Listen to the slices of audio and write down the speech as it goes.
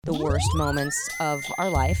the worst moments of our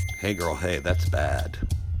life. Hey girl, hey, that's bad.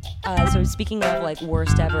 So speaking of like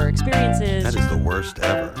worst ever experiences. That is the worst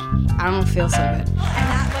ever. I don't feel so good. And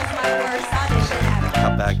that was my worst audition ever.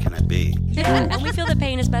 How bad can it be? And we feel that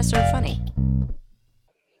pain is best served funny.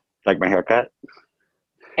 Like my haircut?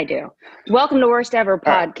 I do. Welcome to Worst Ever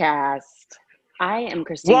Podcast. I am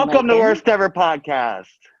Christine. Welcome to Lincoln. Worst Ever Podcast.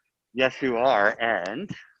 Yes, you are. And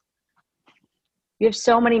You have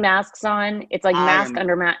so many masks on. It's like mask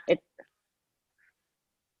under mask.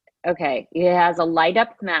 Okay. He has a light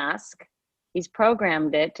up mask. He's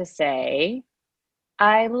programmed it to say,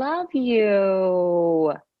 I love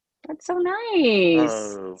you. That's so nice.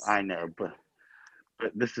 oh, I know, but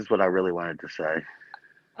this is what I really wanted to say.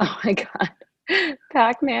 Oh my God.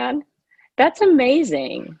 Pac-Man. That's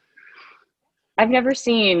amazing. I've never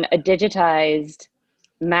seen a digitized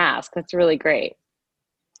mask. That's really great.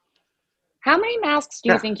 How many masks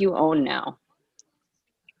do you think you own now?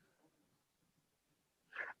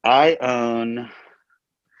 I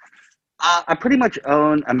pretty much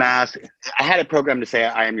own a mask. I had a program to say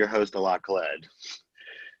I am your host, Ala Khaled,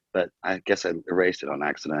 but I guess I erased it on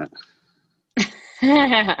accident.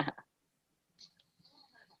 Yeah.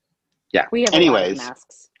 We have Anyways, a lot of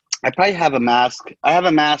masks. I probably have a mask. I have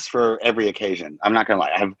a mask for every occasion. I'm not gonna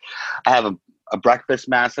lie. I have a breakfast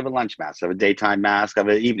mask. I have a lunch mask. I have a daytime mask. I have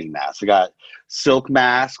an evening mask. I got silk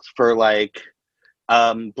masks for like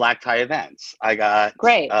black tie events. I got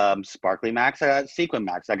Great. Sparkly masks. I got sequin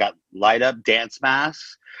masks. I got light up dance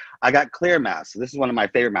masks. I got clear masks. This is one of my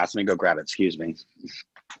favorite masks. Let me go grab it. Excuse me.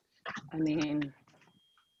 I mean,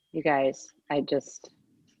 you guys, I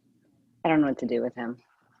don't know what to do with him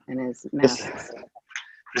and his masks.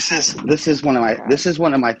 This is one of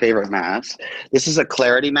my favorite masks. This is a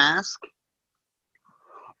clarity mask,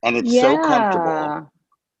 and it's so comfortable.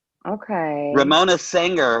 Okay. Ramona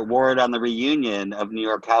Singer wore it on the reunion of New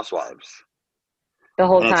York Housewives. The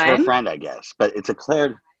whole and time? It's her friend, I guess. But it's a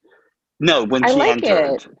clear. No, when she like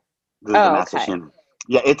entered. It. The mask okay.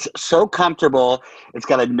 Yeah, it's so comfortable. It's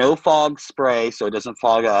got a no fog spray, so it doesn't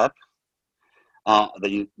fog up. And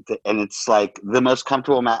it's like the most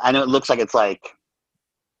comfortable mask. I know it looks like it's like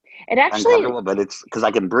it actually uncomfortable, but it's because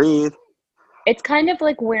I can breathe. It's kind of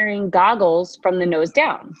like wearing goggles from the nose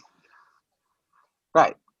down.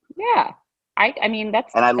 Right. Yeah. I mean,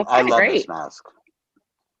 that's I love great. this mask.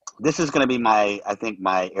 This is going to be my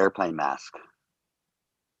airplane mask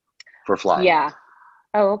for flying. Yeah.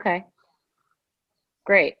 Oh, okay.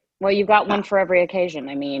 Great. Well, you've got one for every occasion.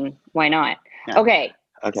 I mean, why not? Yeah. Okay.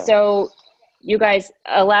 So you guys,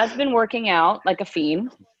 Ala's been working out like a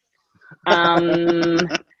fiend.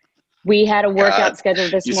 We had a workout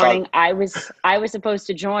scheduled this morning. I was supposed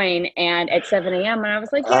to join, and at 7 a.m. and I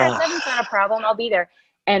was like, yeah, 7's not a problem. I'll be there.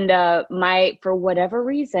 And for whatever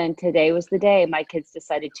reason, today was the day my kids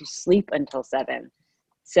decided to sleep until 7.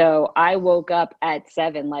 So I woke up at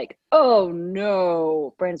 7 like, oh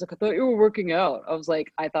no. Brandon's like, I thought you were working out. I was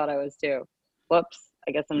like, I thought I was too. Whoops.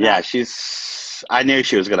 I guess I'm not. Yeah, I knew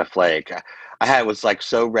she was gonna flake. I was like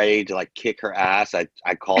so ready to like kick her ass.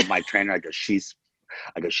 I called my trainer. I go, she's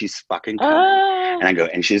fucking coming.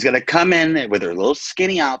 And she's gonna come in with her little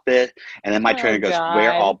skinny outfit. And then my trainer goes,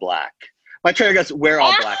 wear all black. My trainer goes, wear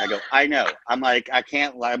all black. I go, I know. I'm like, I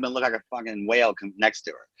can't. I'm gonna look like a fucking whale next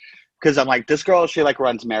to her. Because I'm like, this girl, she like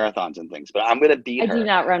runs marathons and things, but I'm gonna beat her. I do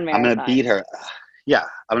not run marathons. I'm gonna beat her. Yeah,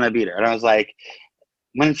 I'm gonna beat her. And I was like,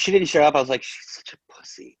 when she didn't show up, I was like, she's such a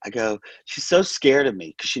pussy. I go, she's so scared of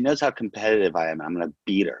me because she knows how competitive I am. And I'm gonna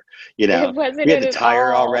beat her. You know, we had the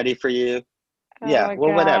tire all ready for you. Oh yeah,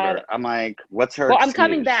 well, whatever. I'm like, what's her? Well, excuse? I'm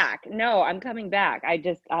coming back. No, I'm coming back. But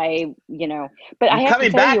I have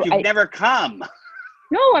coming to tell back. you, You've never come.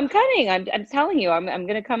 No, I'm coming. I'm telling you, I'm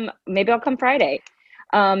gonna come. Maybe I'll come Friday.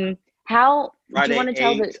 How Friday, do you want to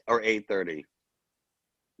tell 8 or 8:30?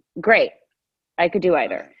 Great, I could do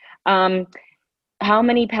either. How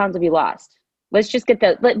many pounds have you lost? Let's just get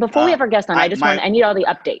before we have our guest on. I need all the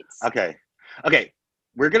updates. Okay.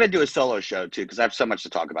 We're gonna do a solo show too because I have so much to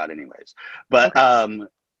talk about, anyways. But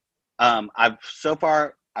I've so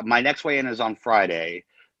far my next weigh-in is on Friday.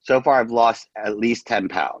 So far, I've lost at least 10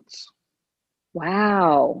 pounds.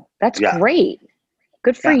 Wow, that's great.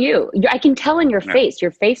 Good for you. I can tell in your face.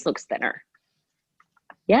 Your face looks thinner.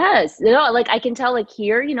 Yes. Like I can tell like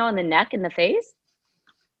here, in the neck and the face.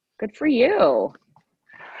 Good for you.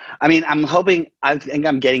 I mean, I think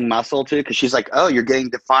I'm getting muscle too because she's like, oh, you're getting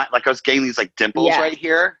defined. Like I was getting these like dimples right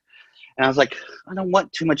here. And I was like, I don't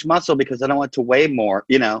want too much muscle because I don't want to weigh more,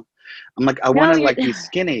 I'm like, I want to like be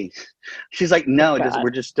skinny. She's like, no, we're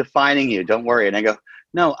just defining you. Don't worry. And I go,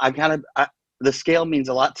 no, the scale means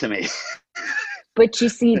a lot to me. But you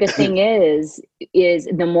see, the thing is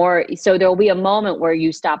the more, so there'll be a moment where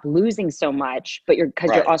you stop losing so much, but because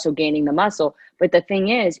you're Right. also gaining the muscle. But the thing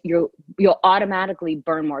is, you'll automatically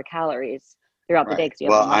burn more calories throughout the day because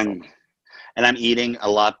you have Well, more muscle. I'm eating a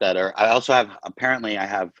lot better. I also have, apparently I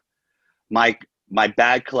have my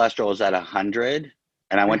bad cholesterol is at 100,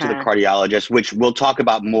 and I went to the Uh-huh. cardiologist, which we'll talk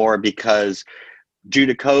about more because due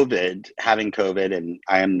to having COVID, and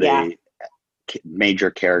I am Yeah. the major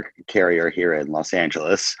carrier here in Los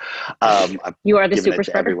Angeles. I've You are the given super it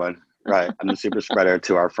to spreader. everyone. Right. I'm the super spreader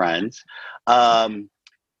to our friends.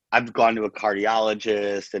 I've gone to a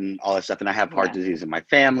cardiologist and all that stuff, and I have heart Yeah. disease in my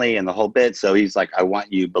family and the whole bit. So he's like, I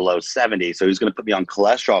want you below 70. So he's going to put me on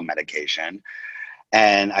cholesterol medication.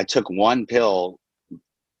 And I took one pill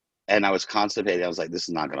and I was constipated. I was like, this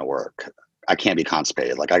is not going to work. I can't be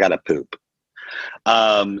constipated. Like, I got to poop.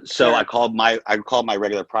 So Sure. I called my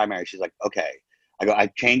regular primary. She's like, okay. I go, I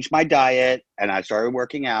changed my diet and I started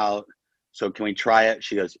working out. So can we try it?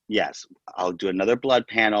 She goes, yes, I'll do another blood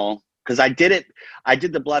panel. Cause I did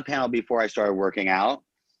the blood panel before I started working out.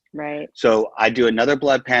 Right. So I do another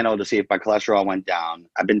blood panel to see if my cholesterol went down.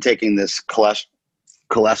 I've been taking this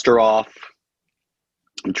cholesterol.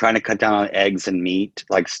 I'm trying to cut down on eggs and meat,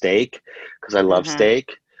 like steak, because I love Uh-huh.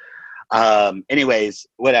 steak. Anyways,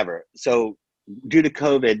 whatever. So due to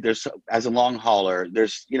COVID, as a long hauler,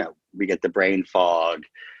 we get the brain fog,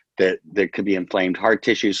 that there could be inflamed heart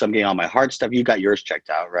tissue. So I'm getting all my heart stuff. You got yours checked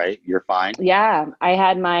out, right? You're fine. Yeah. I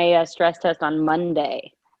had my stress test on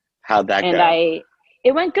Monday. How'd that And go?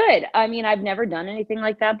 it went good. I mean, I've never done anything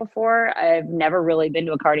like that before. I've never really been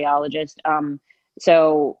to a cardiologist.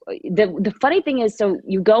 So the funny thing is, so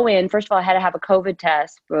you go in, first of all, I had to have a COVID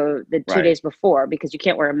test for the 2 Right. days before because you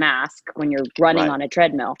can't wear a mask when you're running Right. on a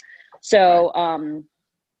treadmill. So,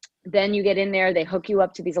 then you get in there, they hook you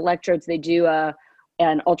up to these electrodes. They do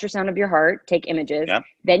an ultrasound of your heart, take images. Yep.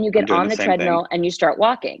 Then you I'm get doing on the the same treadmill thing. and you start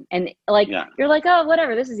walking. And like, Yeah. you're like, oh,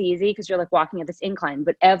 whatever, this is easy because you're like walking at this incline.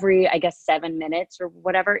 But every, I guess, 7 minutes or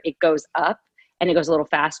whatever, it goes up and it goes a little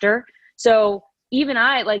faster. So even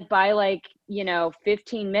I, like by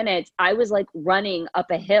 15 minutes, I was like running up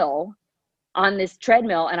a hill on this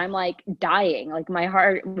treadmill and I'm like dying. Like my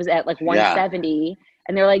heart was at like Yeah. 170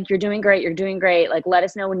 and they're like, you're doing great. You're doing great. Like, let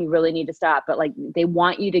us know when you really need to stop. But like, they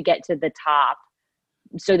want you to get to the top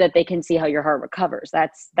so that they can see how your heart recovers.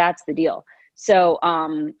 That's the deal. So,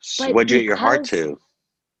 but What'd you get your heart because to?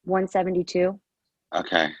 172,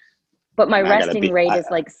 Okay. but my And I gotta resting be. rate is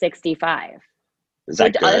like 65. Is So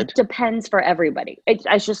that good? it depends for everybody.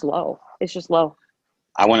 It's just low. It's just low.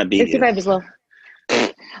 I want to beat you. 65 is low.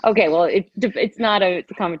 Okay, well, it's not it's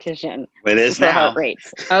a competition It is for heart now.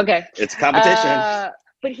 rates. Okay. It's competition.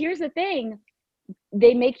 But here's the thing.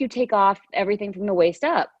 They make you take off everything from the waist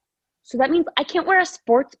up. So that means I can't wear a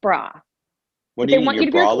sports bra. What But do they you mean? want you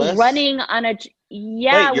You're to be like braless? running on Wait,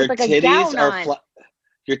 with your like a titties gown are on.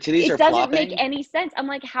 your titties It are doesn't make flopping? any sense. I'm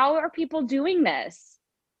like, how are people doing this?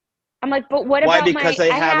 I'm like, but what Why? about Because they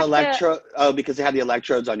I have have to, because they have the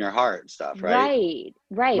electrodes on your heart and stuff, right?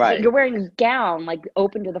 right. But Right. you're wearing a gown like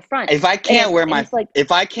open to the front. If I can't wear my it's like,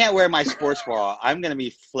 sports bra, I'm gonna be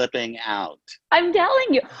flipping out. I'm telling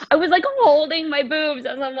you, I was like holding my boobs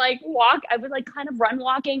as I'm like I was like kind of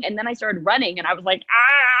walking and then I started running and I was like,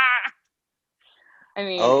 ah. I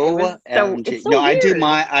mean, it's OMG. so No, weird.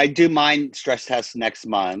 I do mine stress test next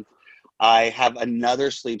month. I have another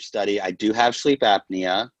sleep study. I do have sleep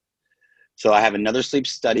apnea. So I have another sleep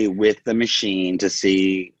study with the machine to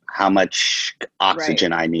see how much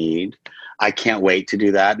oxygen I need. I can't wait to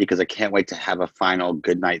do that because I can't wait to have a final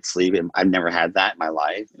good night's sleep. I've never had that in my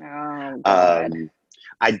life. Oh, God.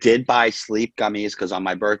 I did buy sleep gummies because on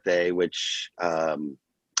my birthday, which a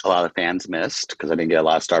lot of fans missed because I didn't get a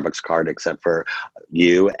lot of Starbucks card except for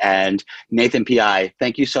you and Nathan Pi.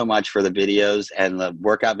 Thank you so much for the videos, and the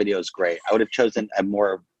workout video is great. I would have chosen a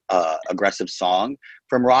more aggressive song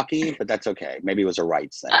from Rocky, but that's okay. Maybe it was a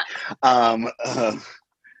rights thing.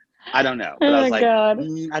 I don't know, but I was like, God.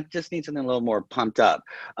 I just need something a little more pumped up.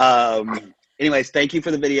 Anyways, thank you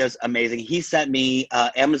for the videos. Amazing. He sent me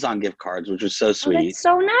Amazon gift cards, which was so sweet. Oh, that's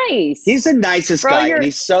so nice. He's the nicest guy, and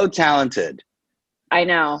he's so talented. I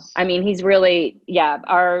know. I mean, he's really, yeah,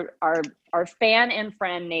 our fan and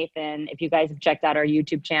friend, Nathan, if you guys have checked out our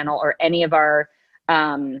YouTube channel or any of our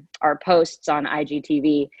posts on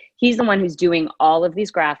IGTV, he's the one who's doing all of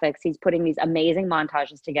these graphics. He's putting these amazing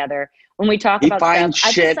montages together. When we talk about finds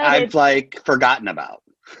stuff, shit I've like forgotten about.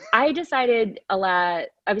 I decided a lot.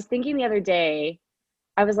 I was thinking the other day,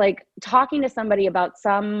 I was like talking to somebody about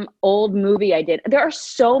some old movie I did. There are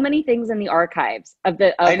so many things in the archives of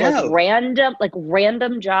like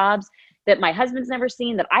random jobs that my husband's never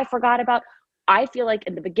seen that I forgot about. I feel like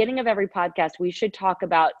at the beginning of every podcast, we should talk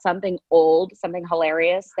about something old, something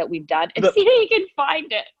hilarious that we've done, and see if you can find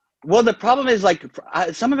it. Well, the problem is, like,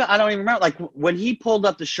 some of it I don't even remember. Like, when he pulled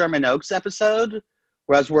up the Sherman Oaks episode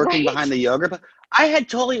where I was working behind the yoga, I had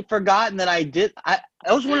totally forgotten that I did. That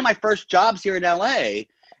was one of my first jobs here in LA,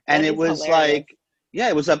 and it was hilarious.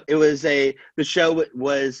 The show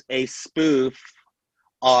was a spoof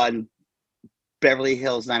on Beverly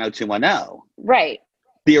Hills 90210. Right.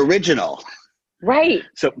 The original. Right.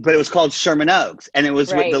 So, but it was called Sherman Oaks, and it was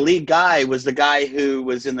the lead guy was the guy who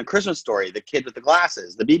was in the Christmas Story, the kid with the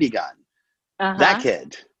glasses, the BB gun. That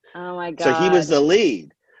kid. Oh my God. So he was the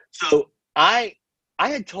lead. So I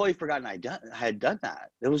had totally forgotten I had done that.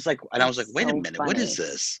 It was like, and I was like, wait a minute, what is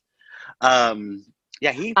this?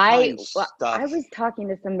 Yeah, I was talking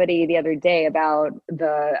to somebody the other day about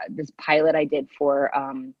this pilot I did for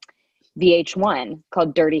VH1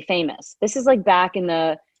 called Dirty Famous. This is like back in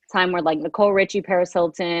the time where like Nicole Richie, Paris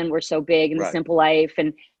Hilton were so big in The Simple Life,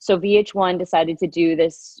 and so VH1 decided to do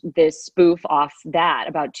this spoof off that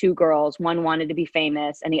about two girls. One wanted to be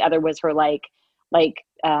famous, and the other was her like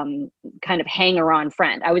kind of hanger-on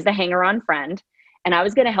friend. I was the hanger-on friend, and I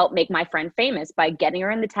was going to help make my friend famous by getting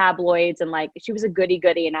her in the tabloids, and like she was a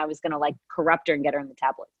goody-goody, and I was going to like corrupt her and get her in the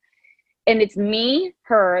tabloids. And it's me,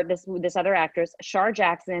 her, this other actress, Shar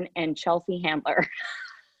Jackson, and Chelsea Handler.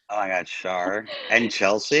 Oh my God, Shar and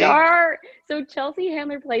Chelsea. So Chelsea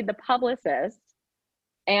Handler played the publicist,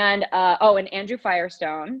 and and Andrew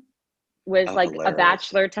Firestone was hilarious. A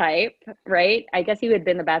bachelor type, right? I guess he had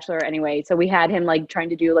been the bachelor anyway. So we had him like trying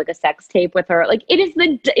to do like a sex tape with her. Like it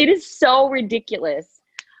is so ridiculous.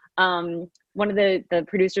 One of the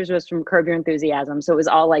producers was from Curb Your Enthusiasm, so it was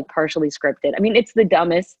all like partially scripted. I mean, it's the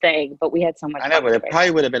dumbest thing, but we had so much. I know, but it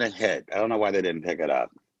probably would have been a hit. I don't know why they didn't pick it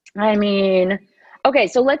up. I mean, okay,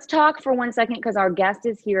 so let's talk for 1 second because our guest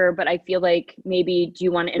is here, but I feel like maybe, do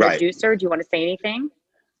you want to introduce her? Do you want to say anything?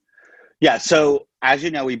 Yeah, so as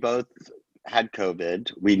you know, we both had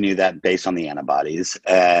COVID. We knew that based on the antibodies.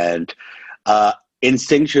 And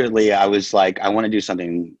instinctually, I was like, I want to do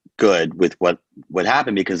something good with what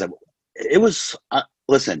happened because it was,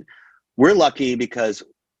 listen, we're lucky because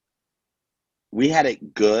we had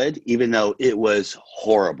it good, even though it was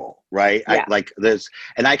horrible, right? Yeah.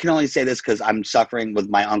 And I can only say this because I'm suffering with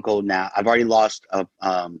my uncle now. I've already lost a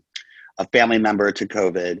family member to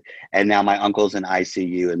COVID, and now my uncle's in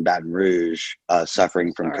ICU in Baton Rouge,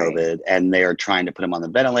 suffering from COVID, and they are trying to put him on the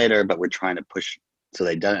ventilator, but we're trying to push so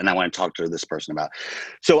they done. And I want to talk to this person about.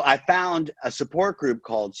 So I found a support group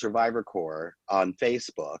called Survivor Corps on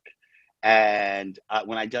Facebook, and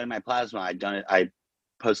when I donated my plasma, I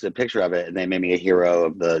posted a picture of it, and they made me a hero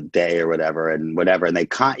of the day or whatever. And they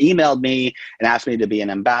emailed me and asked me to be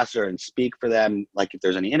an ambassador and speak for them. Like if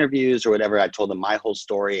there's any interviews or whatever, I told them my whole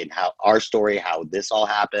story and how this all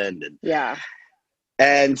happened.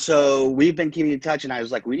 And so we've been keeping in touch, and I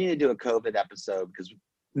was like, we need to do a COVID episode because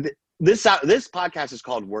this podcast is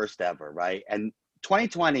called Worst Ever, right? And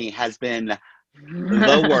 2020 has been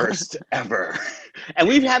the worst ever. And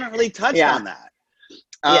we haven't really touched on that.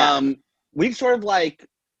 We've sort of like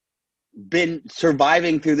been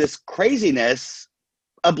surviving through this craziness,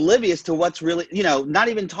 oblivious to what's really, not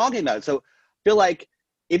even talking about it. So I feel like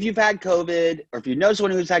if you've had COVID, or if you know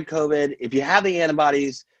someone who's had COVID, if you have the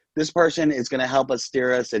antibodies, this person is going to help us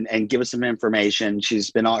steer us and give us some information.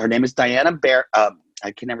 Her name is Dianna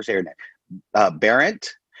I can never say her name, Berrent.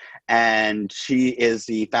 And she is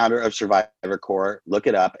the founder of Survivor Corps. Look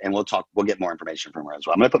it up, and we'll get more information from her as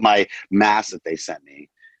well. I'm going to put my mask that they sent me.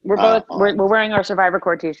 We're wearing our Survivor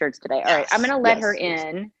Corps t-shirts today. All right. I'm going to let her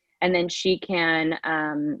in, and then she can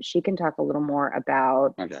talk a little more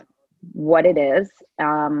about what it is,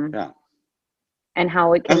 and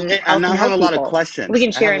how it can. And I have a lot of questions. We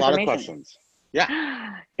can share information. A lot of questions. Yeah.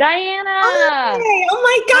 Dianna. Hi. Oh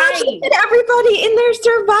my gosh. Look at everybody in their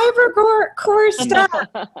Survivor Corps stuff.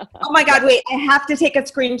 Oh my God. Wait, I have to take a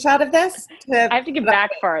screenshot of this. I have to get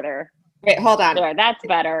back farther. Wait, hold on. There, that's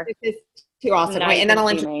better. This is too awesome. Wait, and then I'll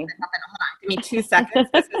introduce myself. Hold on. Give me 2 seconds.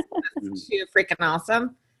 This is too freaking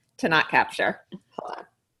awesome to not capture. Hold on.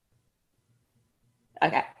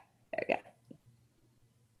 Okay. There we go.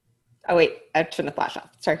 Oh, wait. I turned the flash off.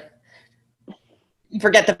 Sorry. You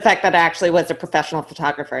forget the fact that I actually was a professional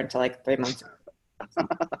photographer until like 3 months ago.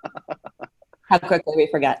 How quickly we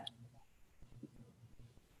forget.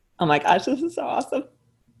 Oh my gosh, this is so awesome.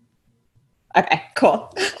 Okay, cool.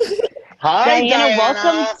 Hi, Dianna,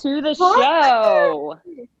 welcome to the show.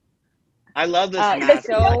 I love this.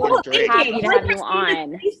 So happy to have you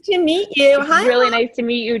on. Nice to meet you. Hi. Really nice to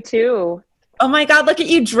meet you too. Oh my God, look at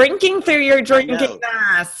you drinking through your drinking know.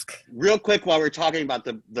 mask. Real quick, while we're talking about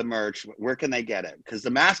the merch, where can they get it? Because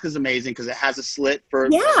the mask is amazing because it has a slit for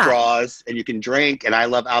straws and you can drink. And I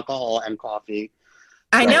love alcohol and coffee.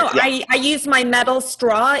 I know. Yeah. I use my metal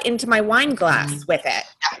straw into my wine glass with it.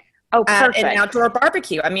 Oh, perfect. At an outdoor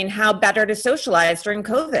barbecue. I mean, how better to socialize during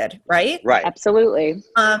COVID, right? Right. Absolutely.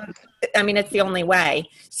 I mean, it's the only way.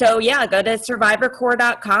 So yeah, go to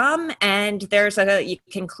survivorcore.com and you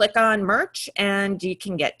can click on merch and you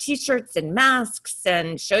can get t-shirts and masks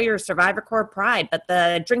and show your Survivor Core pride. But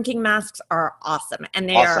the drinking masks are awesome. And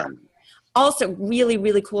they are also really,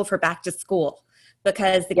 really cool for back to school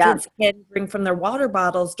because the kids can drink from their water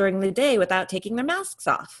bottles during the day without taking their masks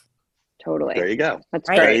off. Totally. There you go. That's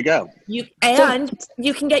right? great. There you go.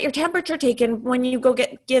 You can get your temperature taken when you go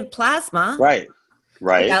give plasma. Right.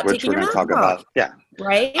 Right. Which we're going to talk about. Yeah.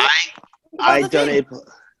 Right. I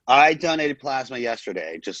donated plasma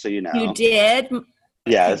yesterday, just so you know. You did?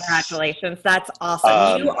 Yes. Congratulations. That's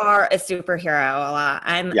awesome. You are a superhero.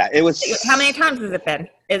 It was. How many times has it been?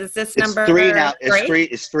 Is this number 3 now? three?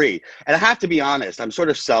 It's 3. And I have to be honest, I'm sort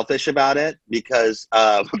of selfish about it because,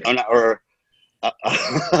 I'm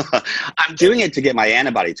doing it to get my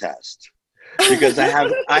antibody test because I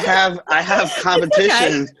have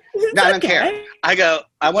competitions. No, I don't care.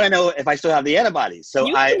 I want to know if I still have the antibodies. So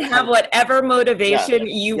you can have whatever motivation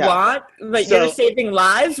you want, but you're saving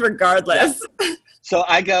lives regardless. Yeah. So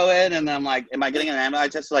I go in and I'm like, am I getting an antibody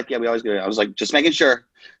test? Like, yeah, we always do it. I was like, just making sure.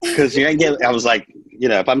 Because I was like,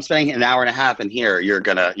 if I'm spending an hour and a half in here, you're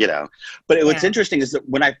going to, But what's interesting is that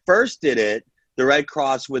when I first did it, the Red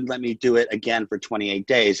Cross wouldn't let me do it again for 28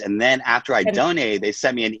 days. And then after I donated, they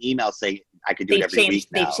sent me an email saying I could do it every week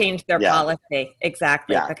now. They changed their policy.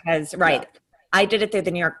 Exactly. Yeah. Because, I did it through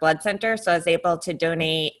the New York Blood Center. So I was able to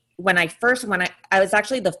donate I was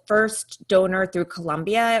actually the first donor through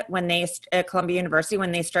Columbia Columbia University,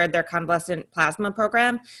 when they started their convalescent plasma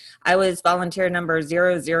program. I was volunteer number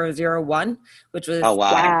 0001, which was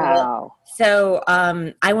wow. So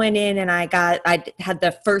I went in and I had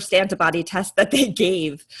the first antibody test that they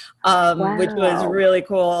gave, which was really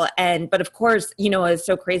cool. But of course, it was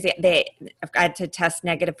so crazy. I had to test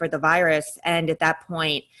negative for the virus. And at that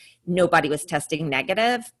point, nobody was testing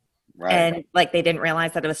negative. Right. And they didn't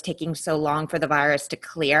realize that it was taking so long for the virus to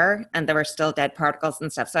clear and there were still dead particles and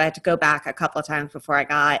stuff. So I had to go back a couple of times before it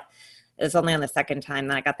was only on the second time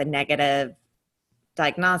that I got the negative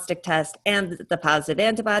diagnostic test and the positive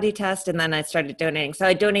antibody test. And then I started donating. So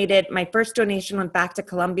my first donation went back to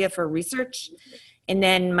Columbia for research. And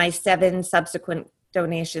then my 7 subsequent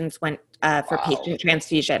donations went for patient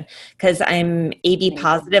transfusion because I'm AB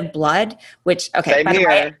positive blood, which, Same by here. the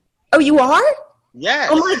way. Oh, you are? Yes.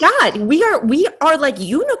 Oh my God. We are like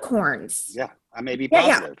unicorns. Yeah. I may be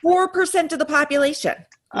positive. Yeah. 4% of the population.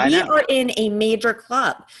 We are in a major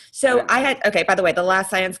club. So by the way, the last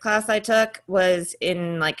science class I took was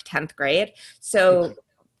in 10th grade. So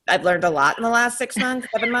I've learned a lot in the last 7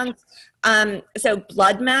 months. So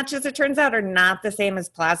blood matches, it turns out, are not the same as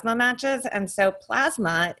plasma matches. And so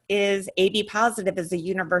plasma is AB positive as a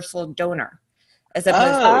universal donor as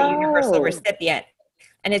opposed to a universal recipient.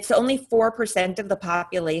 And it's only 4% of the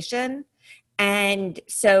population. And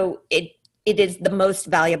so it is the most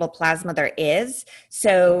valuable plasma there is.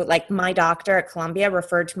 So my doctor at Columbia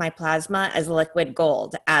referred to my plasma as liquid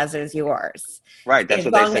gold, as is yours. Right. That's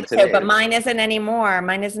what they said to me. But mine isn't anymore.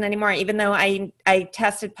 Even though I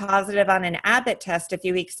tested positive on an Abbott test a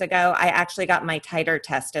few weeks ago, I actually got my titer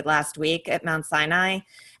tested last week at Mount Sinai,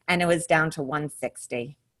 and it was down to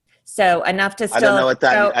 160. So enough to still. I don't know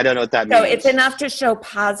what that means. So it's enough to show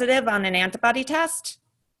positive on an antibody test,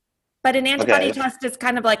 but an antibody test is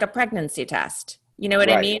kind of like a pregnancy test. You know what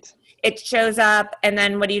I mean? It shows up, and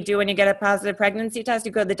then what do you do when you get a positive pregnancy test?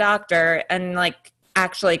 You go to the doctor and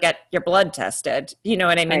actually get your blood tested. You know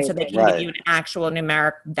what I mean? Right. So they can give you an actual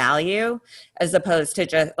numeric value as opposed to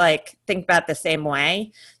just think about the same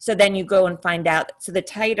way. So then you go and find out. So the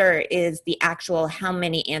titer is the actual how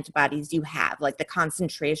many antibodies you have, the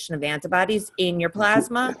concentration of antibodies in your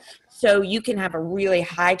plasma. So you can have a really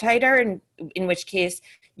high titer, in which case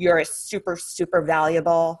you're a super, super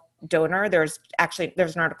valuable donor. There's an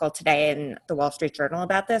article today in the Wall Street Journal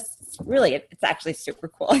about this. It's actually super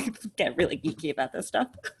cool. I get really geeky about this stuff.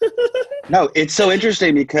 No, it's so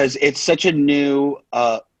interesting because it's such a new,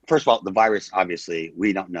 first of all, the virus, obviously,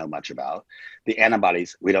 we don't know much about. The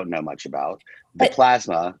antibodies, we don't know much about. The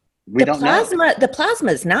plasma, we don't know. The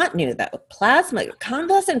plasma is not new, though.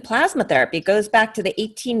 Convalescent plasma therapy goes back to the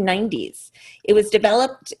 1890s. It was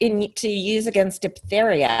developed to use against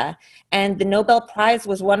diphtheria, and the Nobel Prize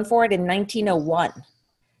was won for it in 1901.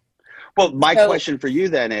 Well, my So- question for you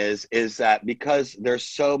then is that because there's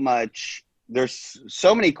so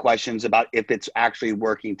many questions about if it's actually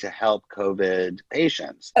working to help COVID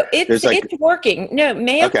patients. Oh, it's working. No,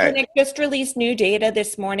 Mayo Okay. Clinic just released new data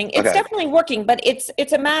this morning. It's Okay. definitely working, but it's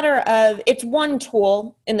a matter of, it's one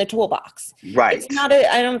tool in the toolbox. Right. It's not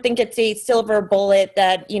I don't think it's a silver bullet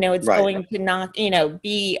that, it's Right. going to not,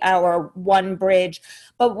 be our one bridge.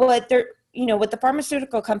 But what what the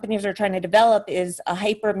pharmaceutical companies are trying to develop is a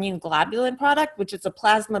hyperimmune globulin product, which is a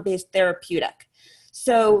plasma-based therapeutic.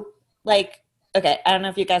 So, okay, I don't know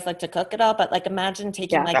if you guys like to cook at all, but imagine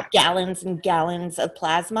taking gallons and gallons of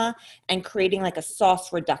plasma and creating a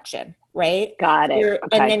sauce reduction, right? Got it.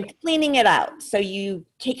 Okay. And then cleaning it out. So you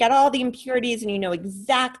take out all the impurities and you know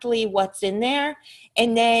exactly what's in there.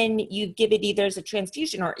 And then you give it either as a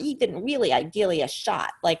transfusion or even really ideally a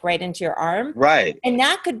shot, right into your arm. Right. And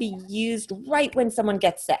that could be used right when someone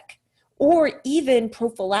gets sick, or even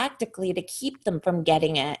prophylactically to keep them from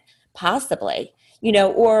getting it, possibly,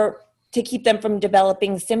 or to keep them from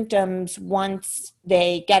developing symptoms once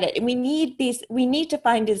they get it. And we need to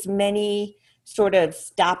find as many sort of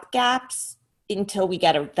stopgaps until we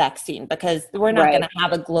get a vaccine, because we're not going to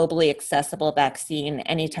have a globally accessible vaccine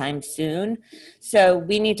anytime soon. So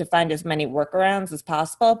we need to find as many workarounds as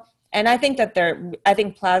possible. And I think I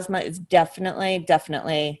think plasma is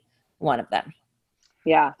definitely one of them.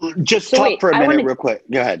 Yeah. Just talk for a minute real quick.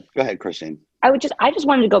 Go ahead, Christine. I just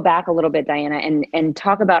wanted to go back a little bit, Dianna, and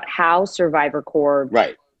talk about how Survivor Corps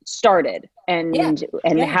started and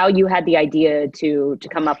how you had the idea to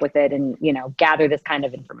come up with it and, gather this kind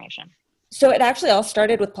of information. So it actually all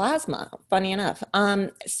started with plasma, funny enough.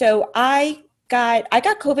 So I got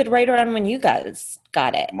COVID right around when you guys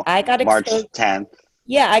got it. I got March exposed. 10th.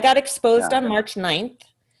 Yeah, I got exposed on March 9th.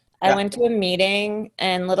 I went to a meeting,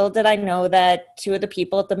 and little did I know that two of the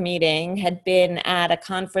people at the meeting had been at a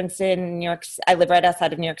conference in New York. I live right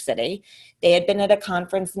outside of New York City. They had been at a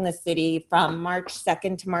conference in the city from March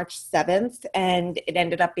 2nd to March 7th, and it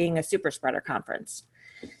ended up being a super spreader conference.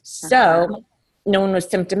 So no one was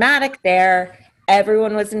symptomatic there.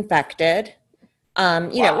 Everyone was infected.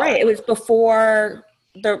 It was before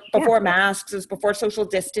masks, it was before social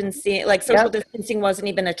distancing. Social distancing wasn't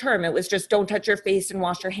even a term. It was just don't touch your face and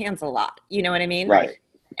wash your hands a lot. You know what I mean? Right.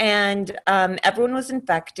 And everyone was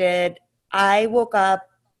infected. I woke up.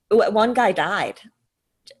 One guy died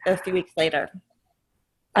a few weeks later.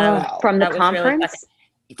 From the conference?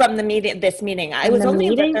 Really from the meeting. This meeting. It was only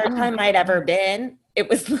the third time I'd ever been. It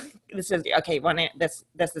was. This is okay. This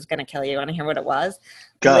is going to kill you. Want to hear what it was?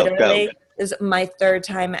 Literally, it was my third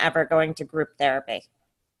time ever going to group therapy.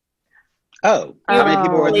 Oh, how many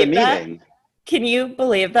people were at the meeting? Can you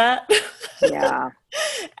believe that? Yeah.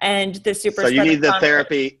 And the super. So you need the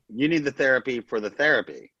therapy. You need the therapy for the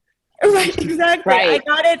therapy. Right, exactly. Right. I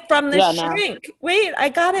got it from the shrink. No. Wait, I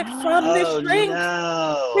got it from the shrink.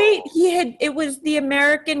 No. Wait, it was the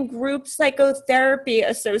American Group Psychotherapy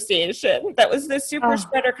Association. That was the super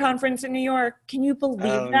spreader conference in New York. Can you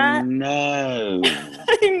believe that? No.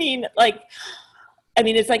 I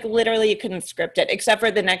mean, it's literally you couldn't script it, except for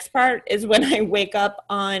the next part is when I wake up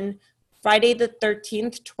on Friday the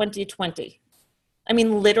 13th, 2020. I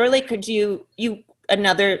mean, literally, could you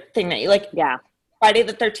another thing that you Friday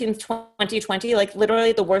the 13th, 2020,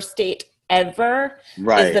 literally the worst date ever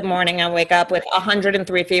is the morning I wake up with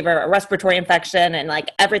 103 fever, a respiratory infection,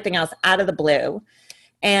 and everything else out of the blue.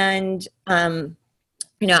 And,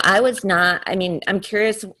 I was not, I'm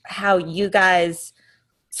curious how you guys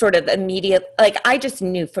sort of I just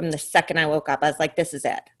knew from the second I woke up, I was like, this is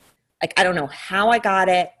it. I don't know how I got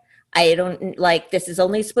it. I don't this is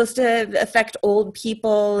only supposed to affect old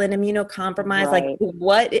people and immunocompromised. Right.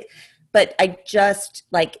 What? But I just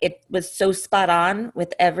it was so spot on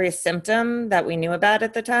with every symptom that we knew about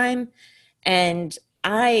at the time. And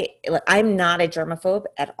I'm not a germaphobe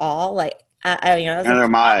at all.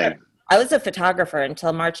 I was a photographer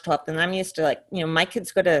until March 12th, and I'm used to my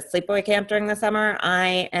kids go to sleepaway camp during the summer.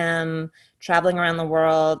 I am traveling around the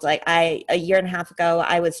world. A year and a half ago,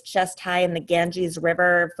 I was chest high in the Ganges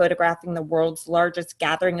River, photographing the world's largest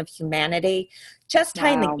gathering of humanity, chest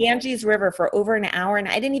high in the Ganges River for over an hour. And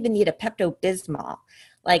I didn't even need a Pepto-Bismol.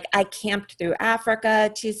 I camped through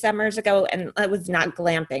Africa 2 summers ago, and I was not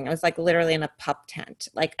glamping. I was literally in a pup tent.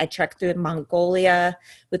 I trekked through Mongolia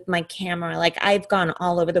with my camera. I've gone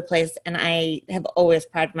all over the place, and I have always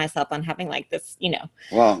prided myself on having this,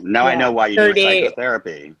 Well, now I know why you do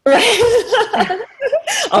psychotherapy. Right.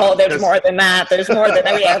 Oh, there's more than that. There's more than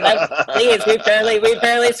that. Please, we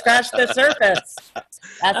barely scratched the surface.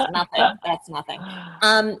 That's nothing. That's nothing.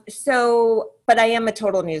 But I am a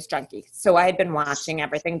total news junkie. So I had been watching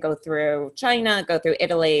everything go through China, go through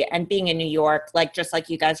Italy, and being in New York, like just like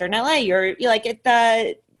you guys are in LA, you're like at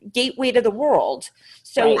the gateway to the world.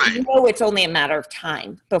 So you know it's only a matter of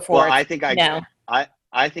time before. Well, I think I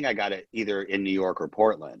think I got it either in New York or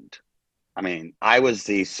Portland. I mean, I was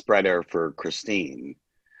the spreader for Christine,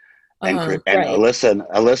 and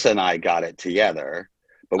Alyssa and I got it together,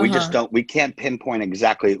 but we just we can't pinpoint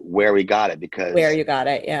exactly where we got it because where you got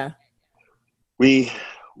it. Yeah. We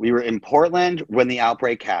were in Portland when the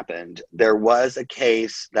outbreak happened. There was a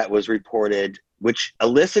case that was reported, which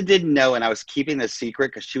Alyssa didn't know, and I was keeping the secret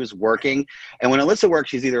because she was working. And when Alyssa works,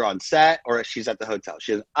 she's either on set or she's at the hotel.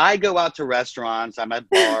 She says, I go out to restaurants, I'm at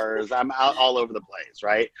bars, I'm out all over the place,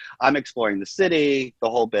 right? I'm exploring the city, the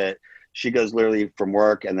whole bit. She goes literally from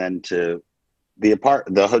work and then to the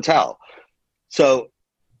hotel. So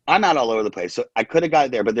I'm out all over the place. So I could have got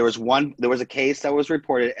it there, but there was a case that was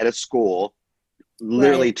reported at a school,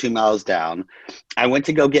 literally 2 miles down. I went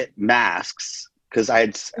to go get masks because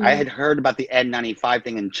I had heard about the N95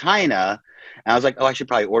 thing in China, and I was like, oh, I should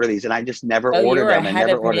probably order these, and I just never ordered them. I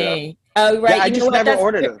never ordered them. Oh, right. Yeah, I just never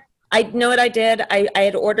ordered them. I know what I did. I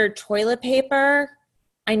had ordered toilet paper.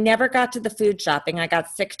 I never got to the food shopping. I got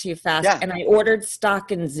sick too fast, and I ordered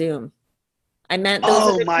stock and Zoom. I meant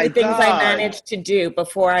those are the two things I managed to do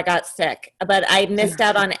before I got sick, but I missed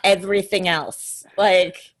out on everything else.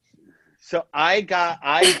 So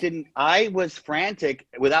I was frantic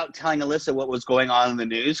without telling Alyssa what was going on in the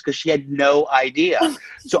news because she had no idea.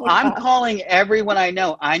 So I'm calling everyone I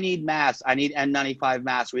know. I need masks. I need N95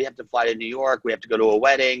 masks. We have to fly to New York. We have to go to a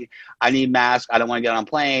wedding. I need masks. I don't want to get on a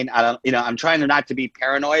plane. I'm trying not to be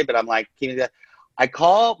paranoid, but I'm like, I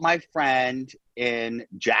call my friend in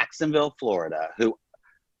Jacksonville, Florida, who,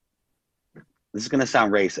 this is going to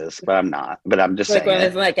sound racist, but I'm not. But I'm just saying. When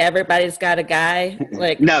it's like everybody's got a guy.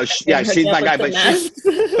 No, she's my guy,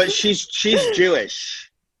 but she's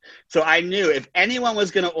Jewish. So I knew if anyone was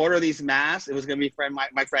going to order these masks, it was going to be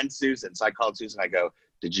my friend Susan. So I called Susan. I go,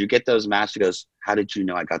 did you get those masks? She goes, how did you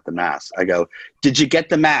know I got the mask? I go, did you get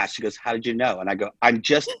the mask? She goes, how did you know? And I go, I'm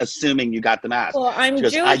just assuming you got the mask. Well, I'm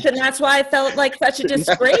Jewish, and that's why I felt like such a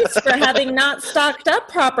disgrace for having not stocked up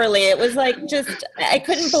properly. It was I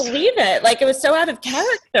couldn't believe it. It was so out of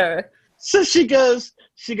character. So she goes,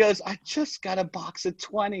 I just got a box of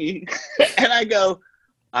 20. And I go,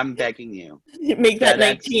 I'm begging you. Make that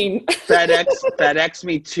 19. FedEx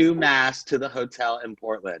me 2 masks to the hotel in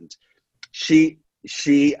Portland. She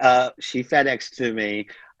FedExed to me.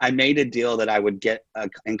 I made a deal that I would get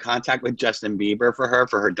in contact with Justin Bieber for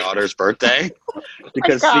her daughter's birthday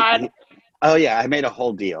because I made a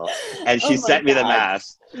whole deal, and she sent me the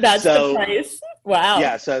mask. That's the price. Wow.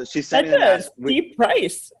 Yeah, so she sent me the mask. Steep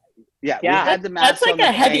price. Yeah, we had the mask. That's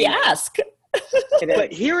a heavy ask.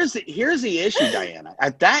 But here's the issue, Diana.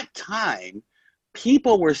 At that time,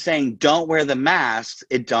 people were saying, "Don't wear the masks.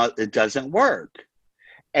 It doesn't work."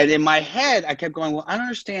 And in my head, I kept going, well, I don't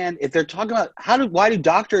understand if they're talking about why do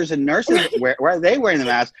doctors and nurses why are they wearing the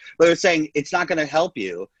mask? But they're saying it's not going to help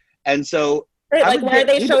you. And so, why are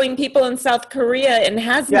they showing people in South Korea in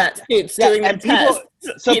hazmat suits doing the tests?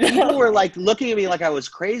 So people were looking at me like I was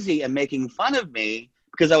crazy and making fun of me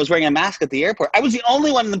because I was wearing a mask at the airport. I was the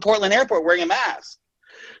only one in the Portland airport wearing a mask.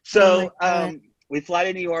 So we fly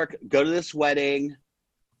to New York, go to this wedding.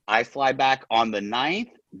 I fly back on the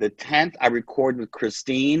 9th. The 10th, I record with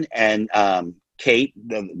Christine and Kate,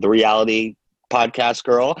 the reality podcast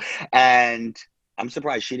girl, and I'm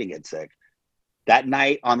surprised she didn't get sick. That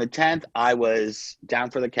night on the 10th, I was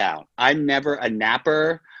down for the count. I'm never a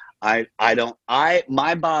napper. My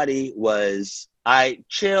body was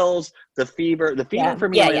chills, the fever for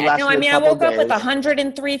me only lasted a couple I woke up days. with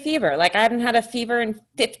 103 fever. I hadn't had a fever in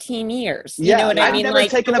 15 years. You Yeah, know what I mean? never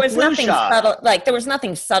taken there was a flu nothing shot. subtle. There was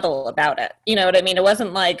nothing subtle about it. You know what I mean? It wasn't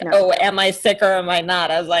oh, am I sick or am I not?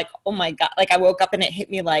 I was like, oh my God. I woke up and it hit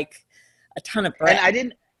me like a ton of bread. And I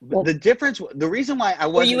didn't, the reason why I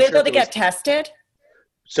wasn't Were you able to get tested?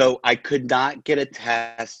 So I could not get a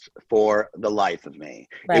test for the life of me.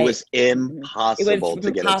 Right. It was impossible to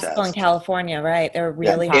get a test. Impossible in California, right? They were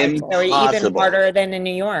really hard. They were even harder than in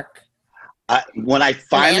New York. When I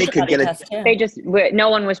finally could get no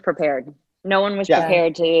one was prepared. No one was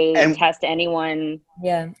prepared to test anyone.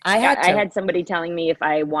 Yeah, I had somebody telling me if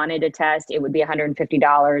I wanted a test, it would be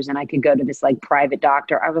 $150 and I could go to this private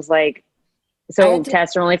doctor. I was like, so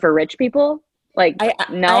tests are only for rich people?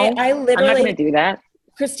 No, I literally, I'm not going to do that.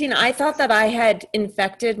 Christine, I thought that I had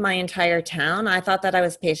infected my entire town. I thought that I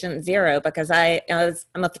was patient zero because I'm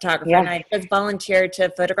a photographer and I was volunteered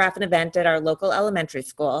to photograph an event at our local elementary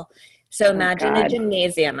school. So imagine a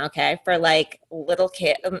gymnasium, okay, for like little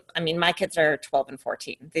kids. I mean, my kids are 12 and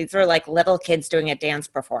 14. These are like little kids doing a dance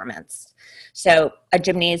performance. So a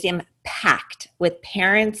gymnasium packed with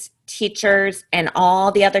parents, teachers, and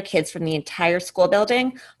all the other kids from the entire school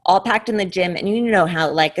building, all packed in the gym. And you know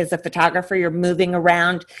how, like, as a photographer, you're moving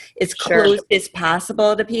around as close as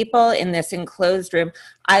possible to people in this enclosed room.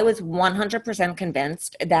 I was 100%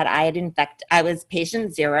 convinced that I was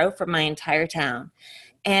patient zero for my entire town.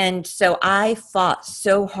 And so I fought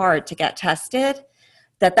so hard to get tested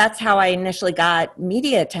that's how I initially got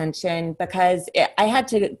media attention because I had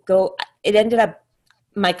to go, it ended up,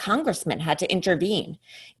 my congressman had to intervene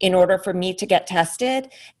in order for me to get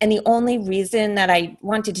tested. And the only reason that I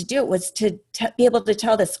wanted to do it was to be able to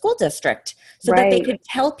tell the school district so that they could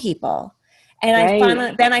tell people. And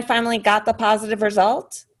I finally got the positive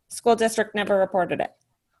result. School district never reported it.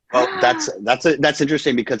 Well, that's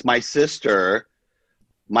interesting because my sister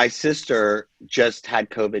just had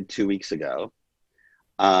COVID 2 weeks ago.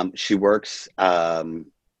 She works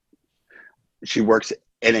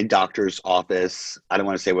in a doctor's office. I don't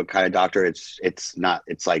want to say what kind of doctor. It's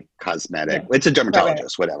like cosmetic. Yeah. It's a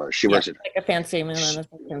dermatologist, whatever. She works at like a fancy man.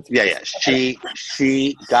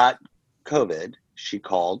 She got COVID. She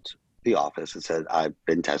called the office and said, "I've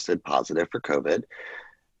been tested positive for COVID,"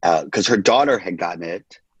 because her daughter had gotten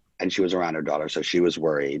it. And she was around her daughter, so she was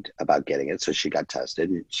worried about getting it. So she got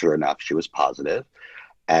tested, and sure enough, she was positive.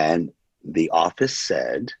 And the office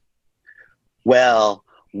said, well,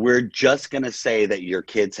 we're just going to say that your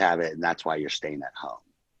kids have it, and that's why you're staying at home.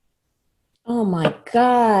 Oh, my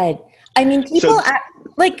God. I mean, people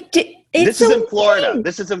this is in Florida.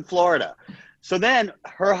 This is in Florida. So then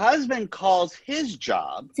her husband calls his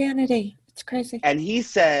job. Insanity. It's crazy. And he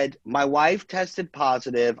said, my wife tested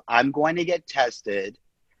positive. I'm going to get tested.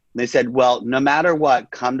 And they said, well, no matter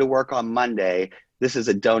what, come to work on Monday. This is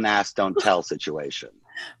a don't ask, don't tell situation.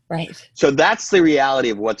 Right. So that's the reality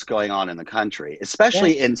of what's going on in the country,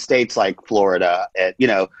 especially in states like Florida,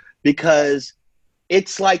 because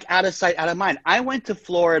it's like out of sight, out of mind. I went to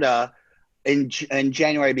Florida in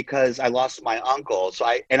January because I lost my uncle. So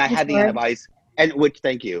I had the antibodies.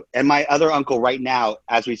 Thank you. And my other uncle right now,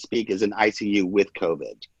 as we speak, is in ICU with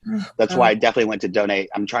COVID. That's why I definitely went to donate.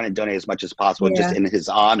 I'm trying to donate as much as possible just in his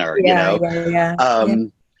honor,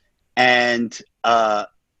 And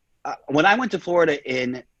when I went to Florida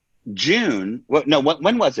in June,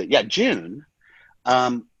 when was it? Yeah, June.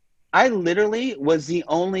 I literally was the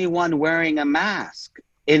only one wearing a mask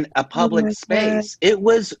in a public space. God. It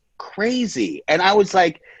was crazy. And I was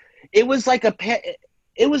like, it was like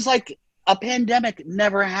a pandemic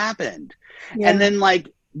never happened. Yeah. And then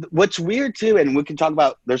what's weird too, and we can talk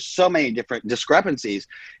about, there's so many different discrepancies,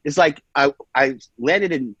 is like I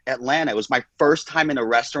landed in Atlanta. It was my first time in a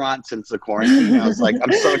restaurant since the quarantine. I was like,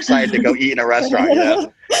 I'm so excited to go eat in a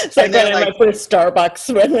restaurant, It's like when I first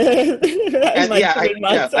Starbucks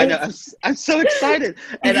I know. I'm so excited.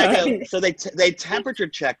 And I go, so they temperature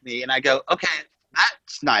check me and I go, okay,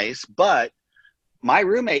 that's nice, but my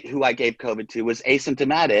roommate who I gave COVID to was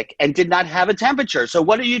asymptomatic and did not have a temperature. So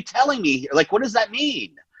what are you telling me here? Like, what does that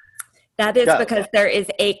mean? That is because there is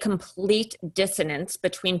a complete dissonance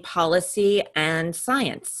between policy and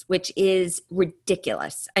science, which is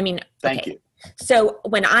ridiculous. I mean, Thank you. So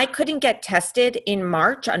when I couldn't get tested in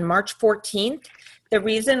March, on March 14th, the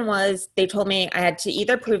reason was they told me I had to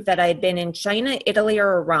either prove that I had been in China, Italy,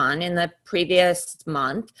 or Iran in the previous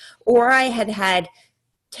month, or I had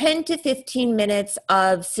 10 to 15 minutes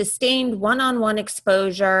of sustained one-on-one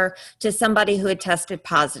exposure to somebody who had tested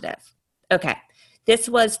positive. Okay. This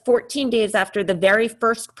was 14 days after the very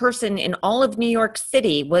first person in all of New York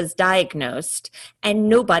City was diagnosed, and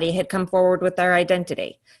nobody had come forward with their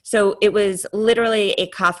identity. So it was literally a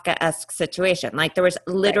Kafkaesque situation. Like there was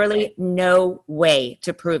literally no way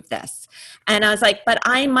to prove this. And I was like, but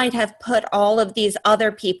I might have put all of these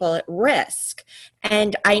other people at risk.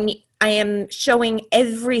 And I am showing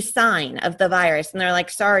every sign of the virus. And they're like,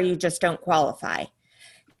 sorry, you just don't qualify.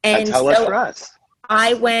 And that's how it was for us.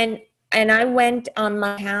 I went on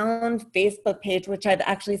my town Facebook page, which I've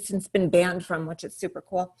actually since been banned from, which is super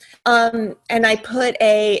cool. And I put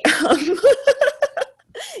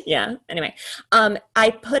I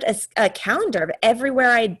put a calendar of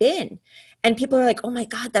everywhere I'd been. And people are like, oh my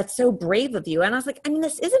God, that's so brave of you. And I was like, I mean,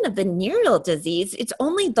 this isn't a venereal disease. It's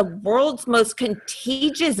only the world's most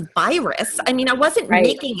contagious virus. I mean, I wasn't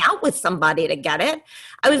making out with somebody to get it.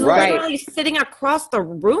 I was literally sitting across the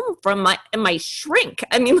room from my shrink.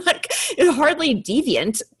 I mean, like, it's hardly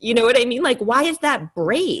deviant. You know what I mean? Like, why is that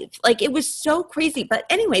brave? Like, it was so crazy. But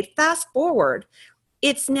anyway, fast forward,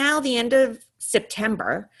 it's now the end of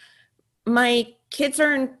September. My kids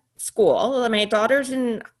are in school. My daughter's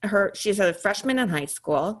she's a freshman in high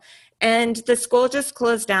school, and the school just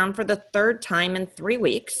closed down for the third time in 3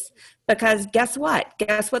 weeks because guess what?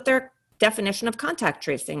 Guess what their definition of contact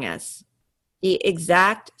tracing is? The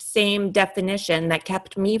exact same definition that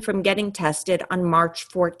kept me from getting tested on March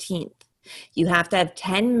 14th. You have to have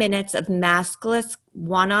 10 minutes of maskless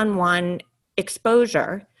one-on-one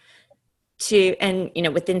exposure and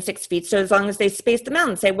within 6 feet. So as long as they space them out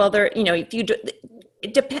and say, well, they're, if you do,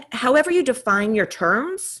 however you define your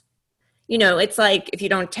terms, it's like if you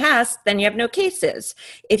don't test, then you have no cases.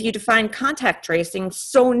 If you define contact tracing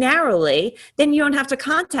so narrowly, then you don't have to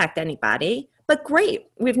contact anybody. But great,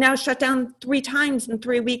 we've now shut down 3 times in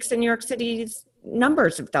 3 weeks, and New York City's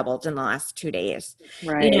numbers have doubled in the last 2 days.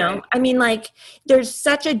 Right. I mean, like, there's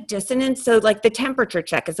such a dissonance. So like the temperature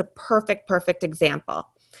check is a perfect example.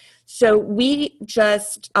 So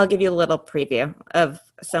I'll give you a little preview of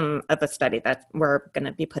a study that we're going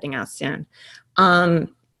to be putting out soon.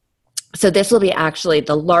 So this will be actually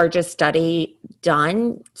the largest study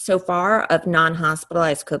done so far of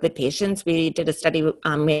non-hospitalized COVID patients. We did a study,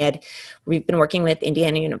 we've been working with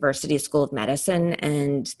Indiana University School of Medicine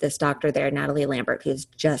and this doctor there, Natalie Lambert, who's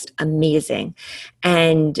just amazing.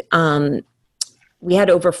 And we had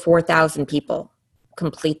over 4,000 people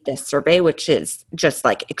complete this survey, which is just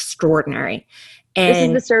like extraordinary. And this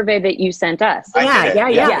is the survey that you sent us. Yeah.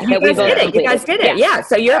 You guys did it. Yeah.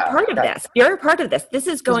 So you're a part of this. You're a part of this. This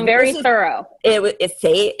is going very thorough.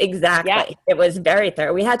 Exactly. Yeah. It was very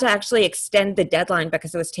thorough. We had to actually extend the deadline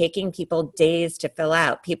because it was taking people days to fill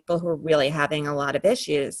out, people who were really having a lot of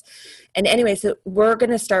issues. And anyway, so we're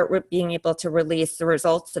going to start being able to release the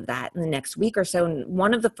results of that in the next week or so. And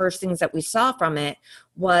one of the first things that we saw from it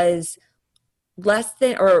was less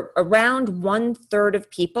than or around 1/3 of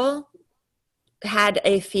people had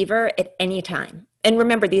a fever at any time. And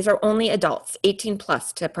remember, these are only adults, 18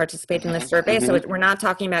 plus, to participate in the survey. So we're not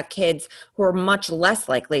talking about kids who are much less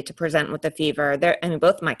likely to present with a fever.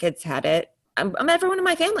 Both my kids had it. Everyone in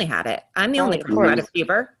my family had it. I'm the only person who had a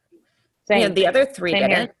fever. Same. The other 3 Same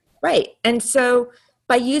didn't. here. Right. And so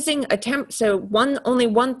by using only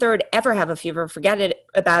 1/3 ever have a fever, forget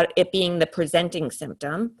about it being the presenting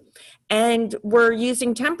symptom. And we're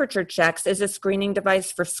using temperature checks as a screening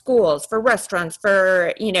device for schools, for restaurants,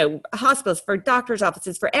 for, hospitals, for doctors'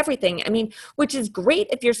 offices, for everything. I mean, which is great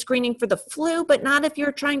if you're screening for the flu, but not if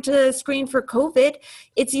you're trying to screen for COVID.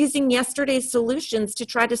 It's using yesterday's solutions to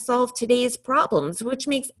try to solve today's problems, which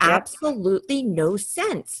makes absolutely no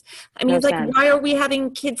sense. I mean, why are we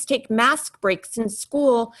having kids take mask breaks in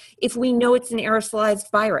school if we know it's an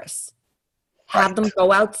aerosolized virus? Have them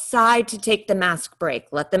go outside to take the mask break.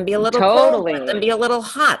 Let them be a little cold. Let them be a little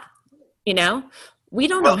hot. We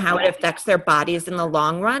don't know how it affects their bodies in the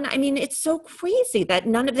long run. I mean, it's so crazy that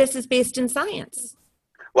none of this is based in science.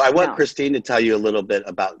 Well, I want Christine to tell you a little bit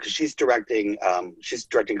about, because she's directing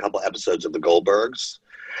a couple episodes of the Goldbergs.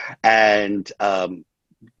 And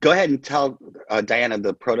go ahead and tell Dianna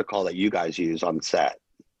the protocol that you guys use on set.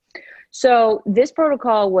 So this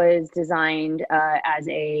protocol was designed as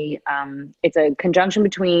it's a conjunction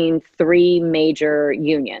between 3 major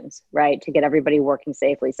unions, right, to get everybody working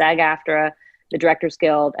safely: SAG-AFTRA, the Directors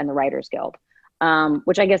Guild, and the Writers Guild,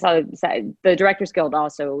 which I guess the Directors Guild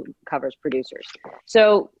also covers producers.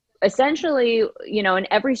 So essentially, and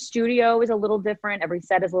every studio is a little different, every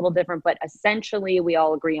set is a little different, but essentially we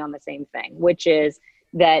all agree on the same thing, which is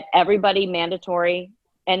that everybody mandatory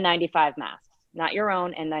N95 masks. Not your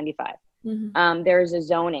own, N95. Mm-hmm. There's a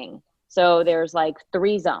zoning. So there's like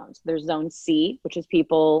 3 zones. There's zone C, which is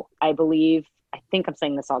people, I think I'm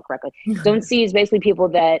saying this all correctly. Zone C is basically people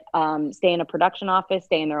that stay in a production office,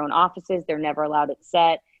 stay in their own offices. They're never allowed at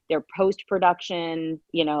set. They're post-production,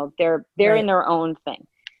 they're in their own thing.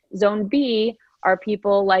 Zone B are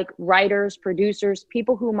people like writers, producers,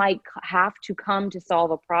 people who might have to come to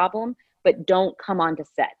solve a problem, but don't come onto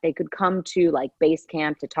set. They could come to like base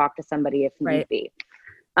camp to talk to somebody if need be.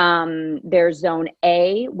 There's zone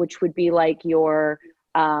A, which would be like your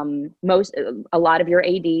a lot of your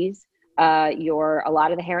ADs, a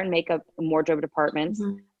lot of the hair and makeup wardrobe departments,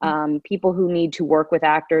 people who need to work with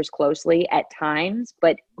actors closely at times,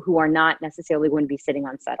 but who are not necessarily going to be sitting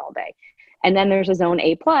on set all day. And then there's a zone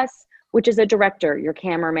A plus, which is a director, your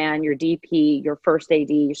cameraman, your DP, your first AD,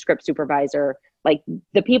 your script supervisor, like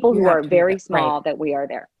the people who are very small that we are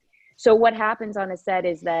there. So what happens on a set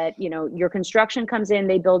is that, you know, your construction comes in,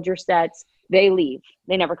 they build your sets, they leave,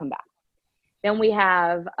 they never come back. Then we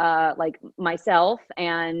have like myself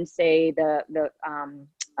and say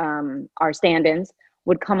our stand-ins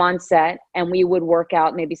would come on set, and we would work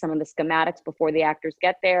out maybe some of the schematics before the actors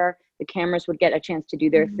get there. The cameras would get a chance to do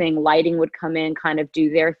their thing. Lighting would come in, kind of do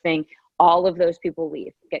their thing. All of those people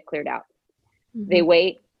leave, get cleared out. They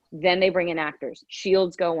wait, then they bring in actors.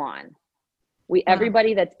 Shields go on.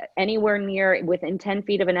 Everybody that's anywhere near within 10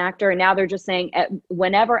 feet of an actor, and now they're just saying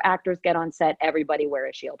whenever actors get on set, everybody wear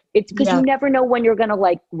a shield. It's because you never know when you're going to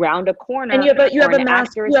like round a corner. And you have a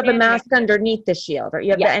mask. You have a mask underneath the shield, or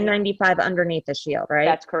you have the N95 underneath the shield, right?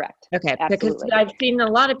 That's correct. Okay, absolutely. Because I've seen a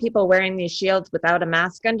lot of people wearing these shields without a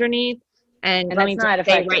mask underneath, and let me just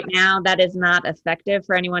say right now that is not effective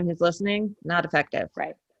for anyone who's listening. Not effective.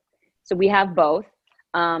 Right. So we have both.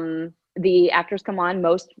 The actors come on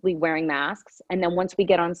mostly wearing masks. And then once we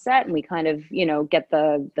get on set and we kind of, you know, get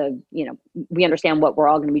we understand what we're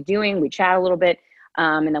all going to be doing, we chat a little bit.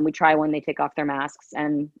 And then we try when they take off their masks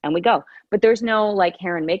and we go. But there's no like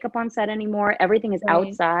hair and makeup on set anymore. Everything is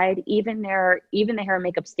outside. Even the hair and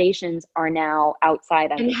makeup stations are now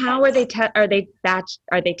outside. And how are they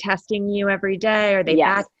are they testing you every day? Are they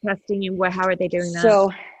batch testing you? How are they doing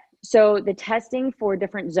that? So the testing for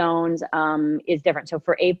different zones is different. So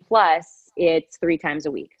for A+, it's 3 times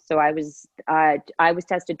a week. So I was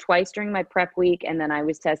tested twice during my prep week, and then I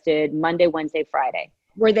was tested Monday, Wednesday, Friday.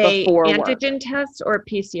 Were they antigen tests or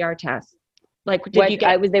PCR tests? Like,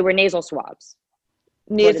 they were nasal swabs.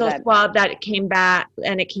 Nasal swab that it came back,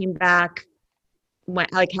 and it came back.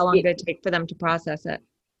 Like, how long did it take for them to process it?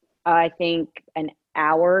 I think an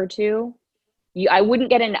hour or two. I wouldn't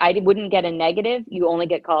get a negative. You only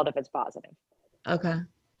get called if it's positive. Okay.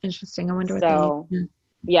 Interesting. I wonder what they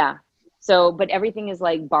yeah. So, but everything is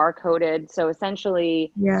like barcoded. So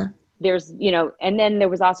essentially, there's, you know, and then there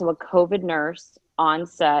was also a COVID nurse on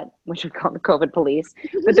set, which we call the COVID police,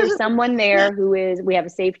 but there's someone there we have a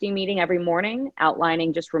safety meeting every morning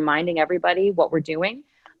outlining, just reminding everybody what we're doing.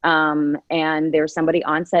 And there's somebody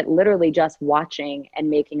on set literally just watching and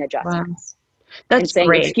making adjustments. Wow. That's and saying,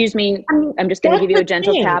 great. Excuse me, I'm just going to give you a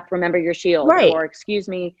gentle tap. Remember your shield. Right. Or excuse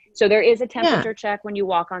me. So there is a temperature check when you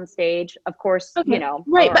walk on stage. Of course, you know.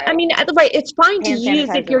 Right. But I mean, it's fine to use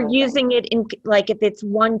if you're using it in, like, if it's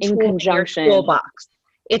one tool in conjunction in your toolbox.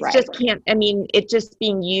 It's just it's just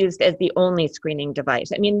being used as the only screening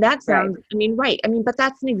device. I mean, that sounds, but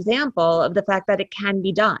that's an example of the fact that it can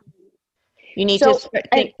be done. You need to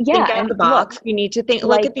think out the box. You need to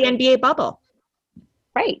look at the NBA bubble.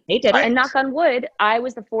 Right. They did it. And knock on wood, I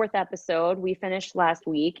was the 4th episode. We finished last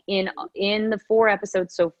week. In the 4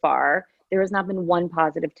 episodes so far, there has not been one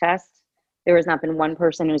positive test. There has not been one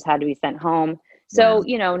person who's had to be sent home. So,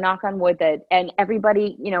 you know, knock on wood and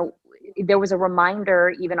everybody, you know, there was a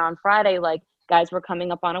reminder even on Friday, like, guys, we're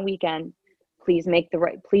coming up on a weekend. Please make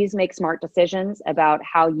smart decisions about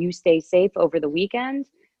how you stay safe over the weekend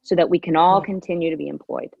so that we can all continue to be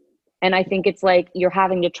employed. And I think it's like you're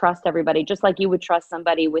having to trust everybody, just like you would trust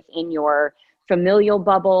somebody within your familial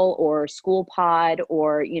bubble or school pod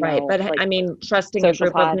or, you know. Right, but like, I mean, trusting a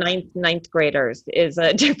group of ninth graders is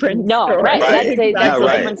a different story. Right. That's a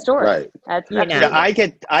different story. Right. That's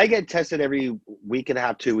I get tested every week and a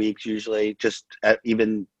half, 2 weeks usually, just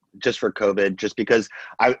even just for COVID, just because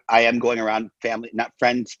I am going around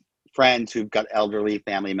friends who've got elderly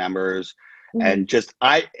family members, and just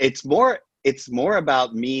it's more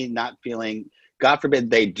about me not feeling, God forbid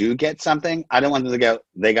they do get something, I don't want them to go,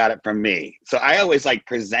 they got it from me. So I always like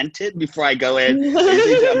present it before I go in.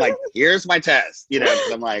 I'm like, here's my test, you know,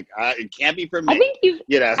 because I'm like, it can't be from me. I think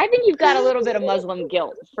you've got a little bit of Muslim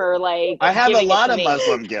guilt for like. I have a lot of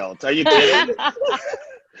Muslim guilt. Are you kidding?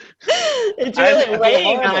 It's really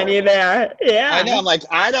weighing on you there. Yeah. I know. I'm like,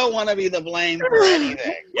 I don't want to be the blame for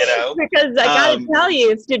anything, you know? Because I got to tell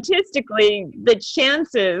you, statistically, the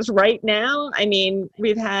chances right now, I mean,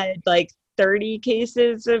 we've had like 30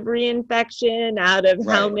 cases of reinfection out of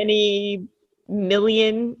how many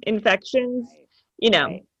million infections, you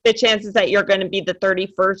know, the chances that you're going to be the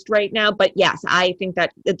 31st right now. But yes, I think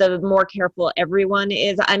that the more careful everyone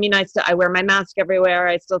is, I mean, I wear my mask everywhere.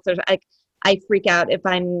 I freak out if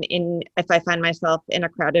I find myself in a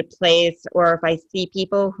crowded place, or if I see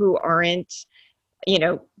people who aren't, you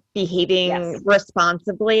know, behaving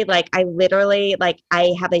responsibly. Like I literally, like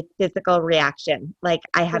I have a physical reaction. Like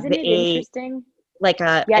I have interesting? Like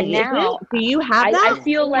a, now do you have that? I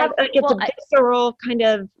feel like it's a visceral kind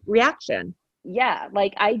of reaction. Yeah,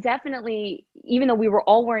 like I definitely, even though we were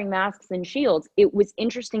all wearing masks and shields, it was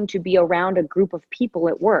interesting to be around a group of people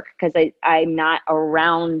at work, because I'm not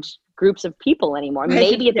around groups of people anymore. Right.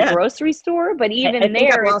 Maybe at the Yeah. grocery store, but even I think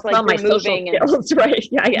there, I've it's lost all like my you're social moving and skills, right?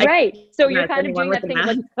 Yeah, right. So you're not kind of anyone doing with that a thing of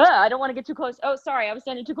like, I don't want to get too close. Oh, sorry, I was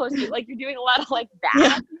standing too close to you. Like you're doing a lot of like that,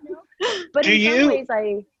 Yeah. you know? But Do in some you- ways,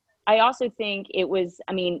 I also think it was,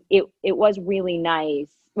 I mean, it was really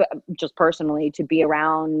nice, just personally, to be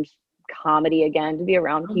around comedy again, to be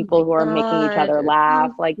around people who are making each other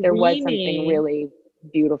laugh. Like there was something really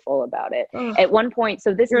beautiful about it. At one point,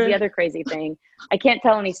 so this is the other crazy thing. I can't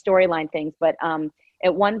tell any storyline things, but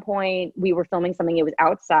at one point we were filming something. It was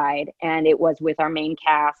outside, and it was with our main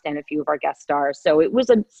cast and a few of our guest stars. So it was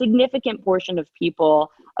a significant portion of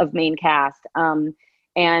people of main cast.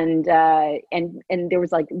 And there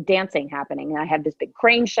was like dancing happening, and I had this big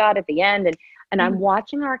crane shot at the end, and I'm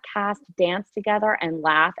watching our cast dance together and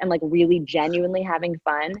laugh and like really genuinely having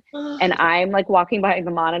fun. And I'm like walking by the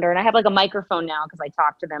monitor, and I have like a microphone now because I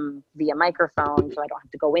talk to them via microphone, so I don't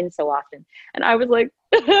have to go in so often. And I was like,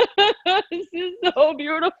 this is so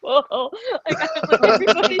beautiful. Like I was like,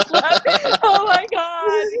 everybody's laughing. Oh my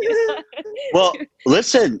God. Well,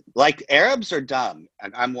 listen, like Arabs are dumb,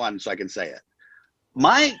 and I'm one, so I can say it.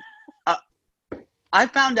 I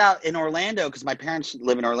found out in Orlando, because my parents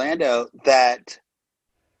live in Orlando, that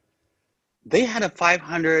they had a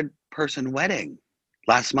 500-person wedding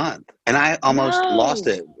last month, and I almost lost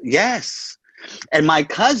it. Yes. And my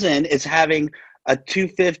cousin is having a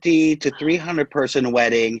 250 to 300-person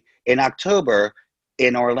wedding in October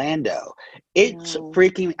in Orlando. It's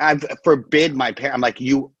freaking, I've forbid my parents. I'm like,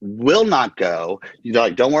 you will not go. You're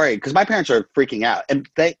like, don't worry, because my parents are freaking out, and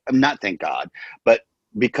I'm not, thank God, but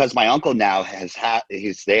because my uncle now he's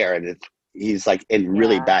there, and he's like in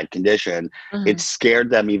really bad condition. It scared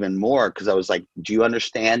them even more, because I was like, do you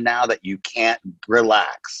understand now that you can't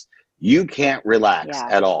relax? You can't relax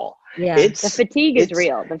at all. Yeah. The fatigue is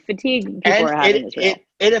real. The fatigue people are having is real.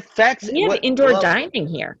 It affects. We have indoor dining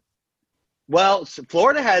here. Well,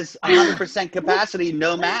 Florida has 100% capacity,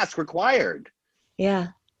 no mask required. Yeah.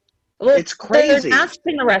 Well, it's crazy. There's masks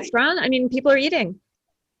in the restaurant. I mean, people are eating.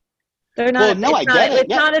 They're not. Well, no, I get it. It's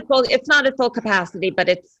not at full. It's not at full capacity, but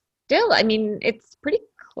it's still. I mean, it's pretty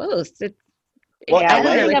close. It's. Well, I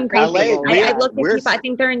don't LA, think I'm crazy. LA, I look at people. I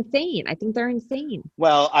think they're insane.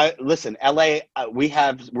 Well, listen, LA.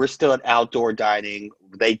 We're still at outdoor dining.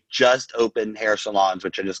 They just opened hair salons,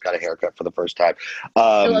 which I just got a haircut for the first time.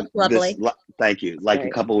 It looks lovely. Thank you. Like a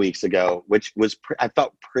couple weeks ago, which was I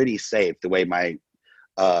felt pretty safe the way my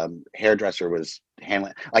hairdresser was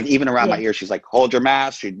handling. Like even around my ear, she's like, "Hold your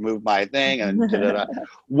mask." She'd move my thing and.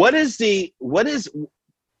 What is the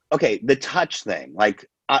touch thing? Like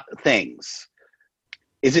things.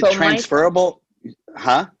 Is it transferable?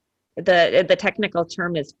 Huh? The technical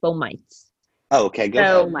term is fomites. Oh, okay.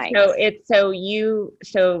 Go ahead. So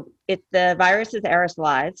the virus is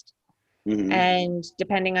aerosolized, and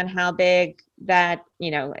depending on how big that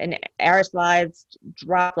an aerosolized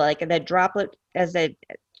droplet, like the droplet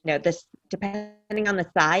this depending on the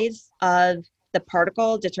size of the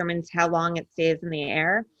particle determines how long it stays in the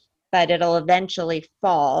air, but it'll eventually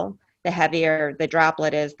fall. The heavier the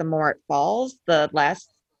droplet is, the more it falls, the less,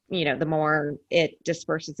 the more it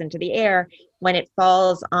disperses into the air. When it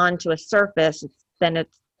falls onto a surface, then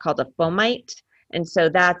it's called a fomite. And so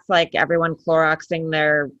that's like everyone Cloroxing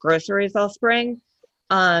their groceries all spring,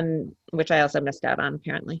 which I also missed out on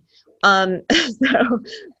apparently. But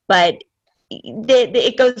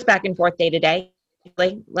it goes back and forth day to day.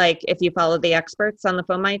 Like if you follow the experts on the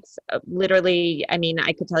fomites, literally, I mean,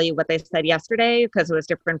 I could tell you what they said yesterday because it was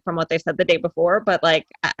different from what they said the day before, but like,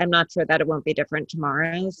 I'm not sure that it won't be different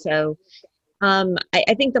tomorrow. So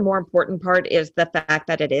I think the more important part is the fact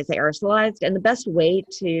that it is aerosolized, and the best way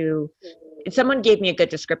someone gave me a good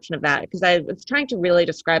description of that, because I was trying to really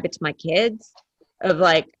describe it to my kids of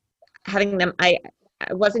like having them, I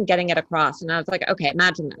wasn't getting it across. And I was like, okay,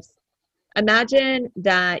 imagine this. Imagine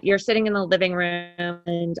that you're sitting in the living room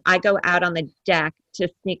and I go out on the deck to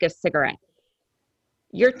sneak a cigarette.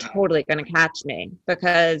 You're totally going to catch me,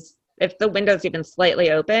 because if the window's even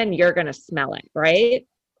slightly open, you're going to smell it, right?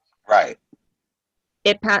 Right.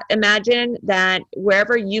 Imagine that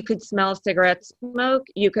wherever you could smell cigarette smoke,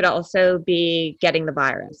 you could also be getting the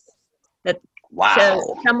virus. Wow.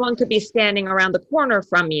 So someone could be standing around the corner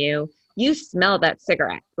from you. You smell that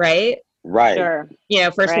cigarette, right? Right. Sure.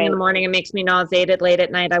 First thing in the morning, it makes me nauseated. Late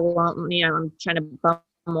at night, I won't, I'm trying to bum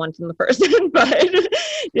one from the person, but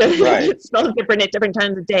Right. it smells different at different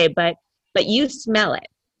times of day, but you smell it.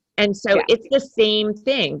 And so Yeah. it's the same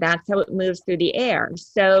thing. That's how it moves through the air.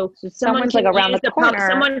 So someone someone's like around the corner.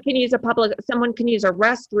 someone can use a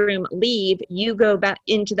restroom, leave, you go back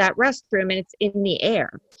into that restroom, and it's in the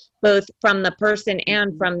air, both from the person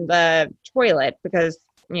and from the toilet, because,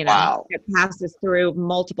 Wow. it passes through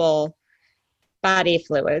multiple body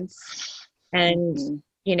fluids. And,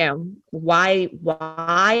 why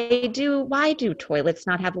do toilets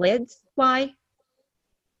not have lids? Why?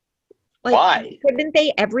 Like, Why? shouldn't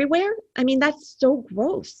they everywhere? I mean, that's so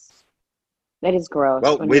gross. That is gross.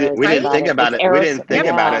 Well, when we you didn't think about It's it. We didn't think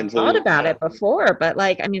about it I've until thought about it before, but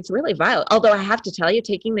it's really vile. Although I have to tell you,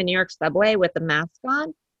 taking the New York subway with the mask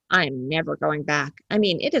on, I'm never going back. I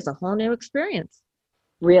mean, it is a whole new experience.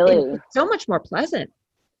 Really? It's so much more pleasant.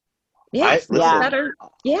 Yeah, it's listen, better.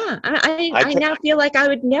 Yeah, I now feel like I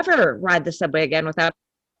would never ride the subway again without.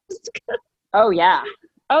 Oh yeah.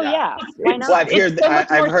 Oh yeah. Why not? Well, I've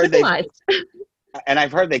heard civilized.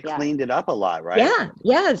 I've heard they cleaned it up a lot, right?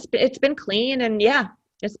 Yeah, it's been clean, and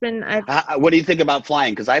it's been. What do you think about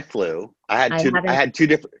flying? Because I flew. I had two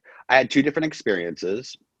different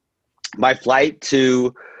experiences. My flight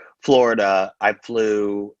to Florida, I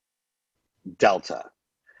flew Delta,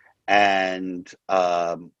 and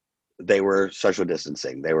they were social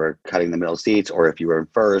distancing. They were cutting the middle seats, or if you were in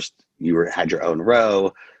first, had your own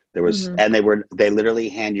row. There was, and they literally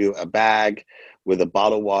hand you a bag with a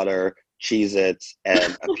bottle of water, Cheez-Its, and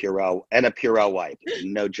a Purell wipe.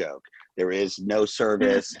 No joke. There is no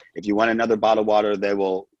service. If you want another bottle of water, they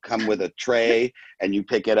will come with a tray and you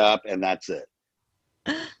pick it up, and that's it.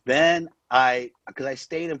 Then because I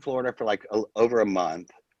stayed in Florida for over a month,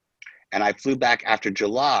 and I flew back after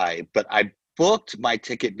July, but I booked my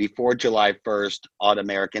ticket before July 1st on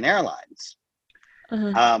American Airlines.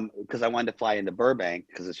 Because I wanted to fly into Burbank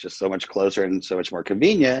because it's just so much closer and so much more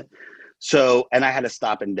convenient. So, and I had to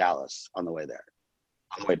stop in Dallas on the way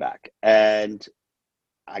back. And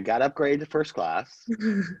I got upgraded to first class.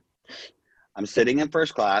 I'm sitting in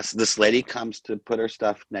first class. This lady comes to put her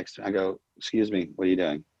stuff next to me. I go, "Excuse me, what are you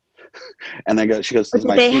doing?" And she goes, "This is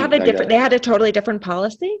my seat." They had a totally different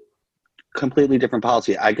policy? Completely different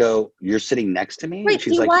policy. I go, "You're sitting next to me?" Wait,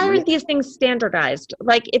 She's like, why aren't these things standardized?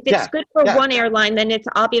 Like, if it's good for one airline, then it's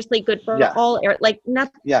obviously good for all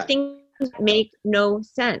nothing make no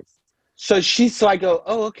sense. So I go,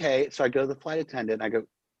 "Oh, okay." So I go to the flight attendant and I go,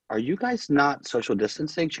 "Are you guys not social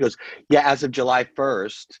distancing?" She goes, "Yeah, as of July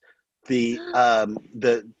 1st, the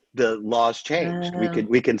laws changed.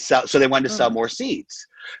 We can sell." So they wanted to sell more seats.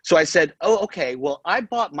 So I said, "Oh, okay. Well, I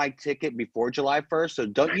bought my ticket before July 1st. So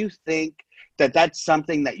don't you think that that's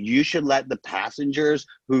something that you should let the passengers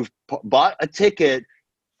who've bought a ticket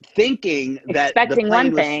thinking that expecting the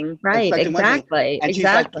plane one thing, right? Exactly. And she's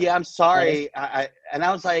like, "Yeah, I'm sorry." And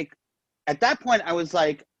I was like, at that point, I was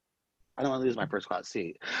like, I don't want to lose my first class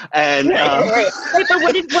seat. And right.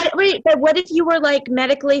 But what if you were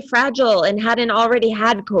medically fragile and hadn't already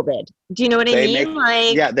had COVID? Do you know what I mean?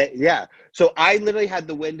 So I literally had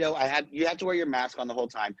the window. You have to wear your mask on the whole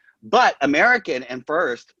time. But American and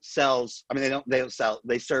First sells. I mean, they don't sell.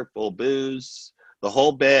 They serve full booze, the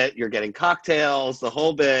whole bit. You're getting cocktails, the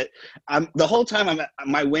whole bit. The whole time I'm at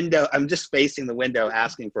my window. I'm just facing the window,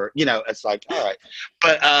 asking for. It's like, all right,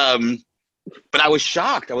 but I was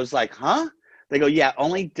shocked. I was like, huh? They go, yeah,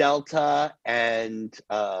 only Delta and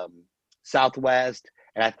Southwest,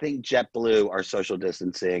 and I think JetBlue are social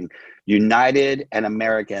distancing. United and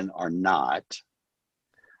American are not.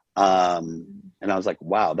 And I was like,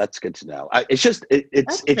 wow, that's good to know. It should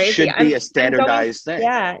be a standardized thing.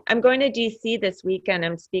 Yeah, I'm going to DC this weekend.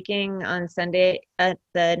 I'm speaking on Sunday at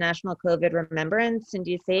the National COVID Remembrance in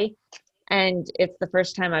DC. And it's the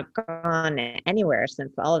first time I've gone anywhere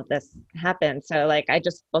since all of this happened. So I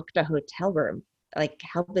just booked a hotel room.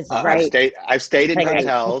 How bizarre. I've stayed in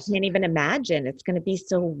hotels. I can't even imagine. It's going to be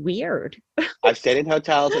so weird. I've stayed in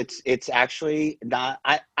hotels. It's actually not,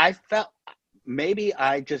 I felt maybe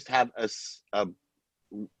I just have a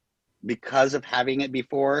because of having it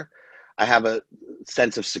before, I have a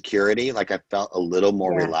sense of security. I felt a little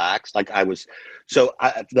more relaxed.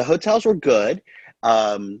 The hotels were good.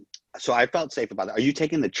 So I felt safe about that. Are you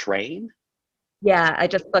taking the train? Yeah, I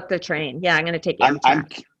just booked the train. Yeah, I'm going to take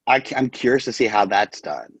Amtrak. I'm curious to see how that's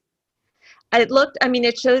done.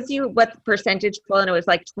 It shows you what percentage full, and it was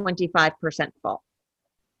 25% full.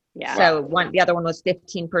 Yeah. So the other one was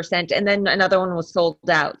 15%, and then another one was sold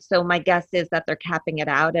out. So my guess is that they're capping it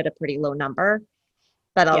out at a pretty low number,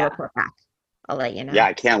 but I'll report back. I'll let you know. Yeah,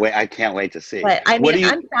 I can't wait to see. But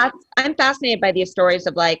I'm fascinated by these stories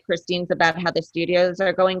of Christine's about how the studios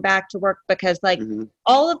are going back to work, because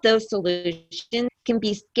all of those solutions can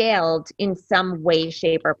be scaled in some way,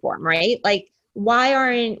 shape, or form, right? why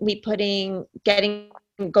aren't we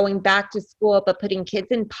going back to school, but putting kids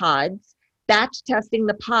in pods, batch testing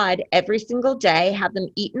the pod every single day, have them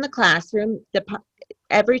eat in the classroom.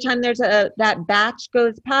 Every time that batch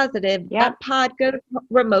goes positive, that pod goes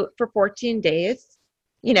remote for 14 days,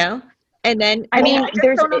 and then I mean,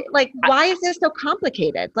 why is this so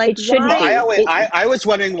complicated? Like, it shouldn't why? be. I was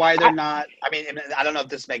wondering why they're not. I mean, I don't know if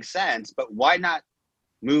this makes sense, but why not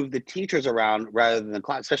move the teachers around rather than the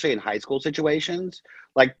class, especially in high school situations?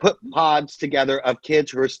 Like, put pods together of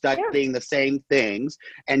kids who are studying the same things,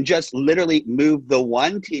 and just literally move the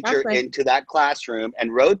one teacher into that classroom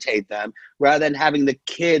and rotate them, rather than having the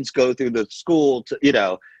kids go through the school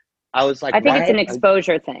to, I was like, I think it's an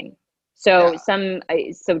exposure thing. So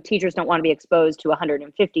so teachers don't want to be exposed to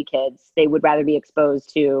 150 kids. They would rather be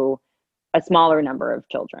exposed to a smaller number of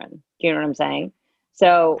children. Do you know what I'm saying?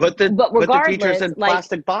 So, put the teachers in like,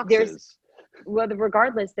 plastic boxes.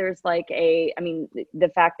 Regardless, there's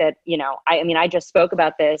the fact that, I just spoke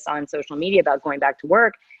about this on social media about going back to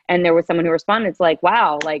work, and there was someone who responded, it's like,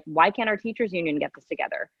 wow, like, why can't our teachers union get this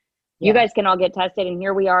together? You guys can all get tested, and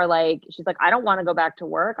here we are, like, she's like, I don't want to go back to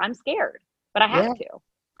work. I'm scared, but I have to.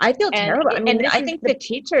 I feel terrible. I mean, I think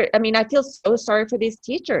I feel so sorry for these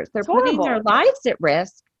teachers. They're putting their lives at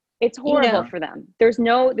risk. It's horrible for them. There's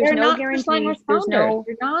no guarantees. There's no,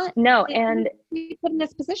 and you put in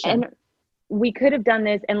this position. And we could have done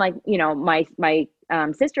this. And like, my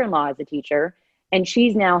sister-in-law is a teacher, and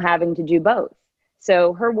she's now having to do both.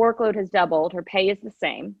 So her workload has doubled. Her pay is the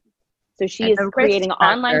same. So she is creating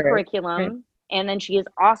online curriculum. And then she is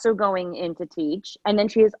also going in to teach. And then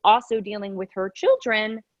she is also dealing with her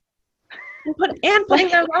children. And putting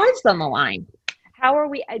their lives on the line. How are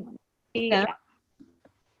we?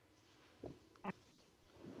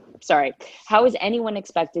 Sorry. How is anyone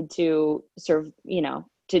expected to serve,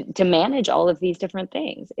 to manage all of these different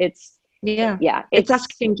things? It's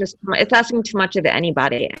asking too much of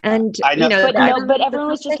anybody. And I know, but everyone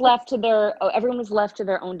was just left to their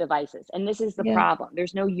own devices. And this is the problem.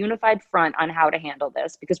 There's no unified front on how to handle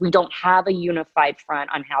this, because we don't have a unified front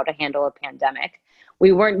on how to handle a pandemic.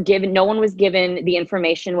 No one was given the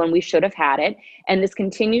information when we should have had it. And this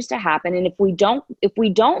continues to happen. And if we don't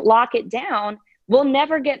lock it down, we'll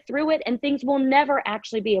never get through it, and things will never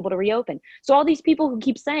actually be able to reopen. So all these people who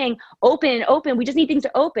keep saying, open, we just need things to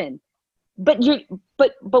open. But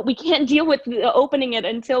we can't deal with opening it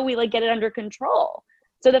until we get it under control.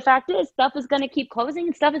 So the fact is, stuff is going to keep closing,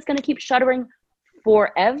 and stuff is going to keep shuttering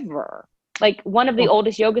forever. Like, one of the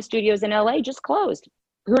oldest yoga studios in LA just closed.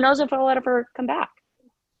 Who knows if it'll ever come back?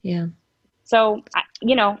 Yeah. So, I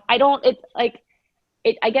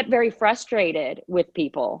get very frustrated with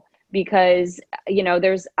people, because,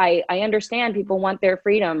 I understand people want their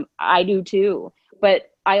freedom. I do too. But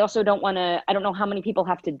I also don't know how many people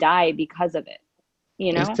have to die because of it,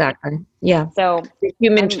 Exactly. Yeah. So the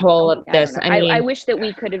human toll of this. I wish that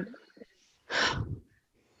we could have.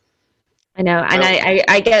 I know. And I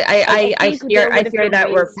fear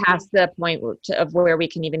that we're past the point of where we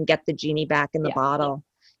can even get the genie back in the bottle,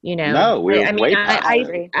 No, we're way past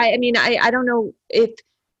it. I don't know if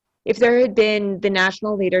there had been the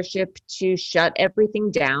national leadership to shut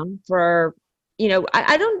everything down for,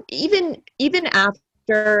 I don't even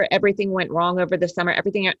after everything went wrong over the summer,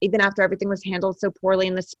 even after everything was handled so poorly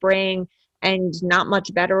in the spring and not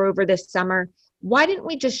much better over this summer, why didn't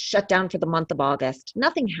we just shut down for the month of August?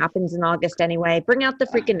 Nothing happens in August anyway. Bring out the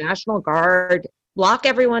freaking National Guard, lock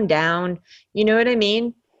everyone down. You know what I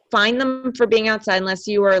mean? Fine them for being outside unless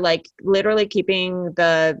you were literally keeping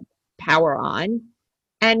the power on.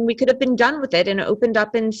 And we could have been done with it and opened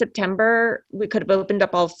up in September. We could have opened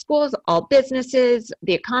up all schools, all businesses.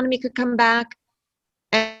 The economy could come back,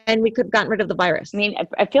 and we could have gotten rid of the virus. I mean,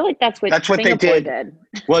 I feel like that's what they did.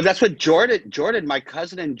 Well, that's what Jordan, my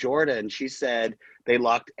cousin in Jordan, she said they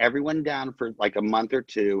locked everyone down for a month or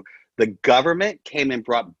two. The government came and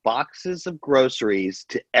brought boxes of groceries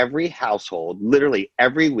to every household. Literally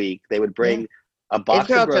every week, they would bring a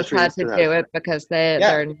box of groceries. Israel just had to do it because they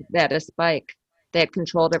had a spike. They had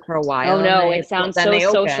controlled it for a while. Oh no, it sounds so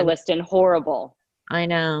socialist and horrible. I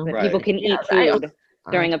know. That people can eat food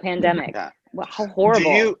during a pandemic. Yeah. Well, how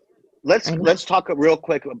horrible. Let's talk real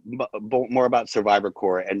quick more about Survivor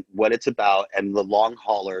Corps and what it's about and the long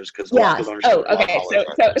haulers, because okay.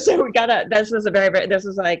 So we gotta. This was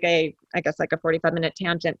like a 45-minute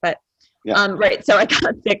tangent, but right. So I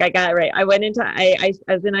got sick. I got it right. I went into I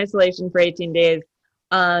was in isolation for 18 days.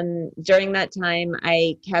 During that time,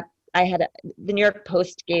 the New York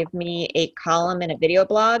Post gave me a column and a video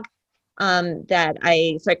blog that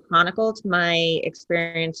I chronicled my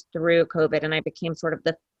experience through COVID, and I became sort of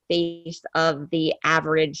the face of the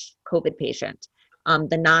average COVID patient,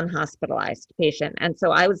 the non-hospitalized patient. And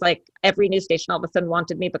so I was like, every news station all of a sudden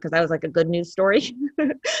wanted me because I was like a good news story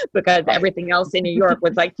because everything else in New York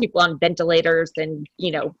was like people on ventilators and,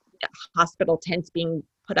 hospital tents being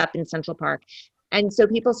put up in Central Park. And so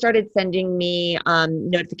people started sending me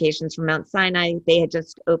notifications from Mount Sinai. They had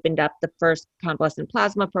just opened up the first convalescent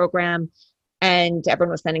plasma program, and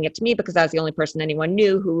everyone was sending it to me because I was the only person anyone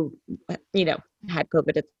knew who, had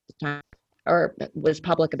COVID at the time or was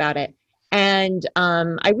public about it. And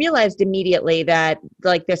I realized immediately that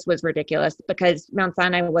this was ridiculous because Mount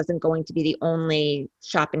Sinai wasn't going to be the only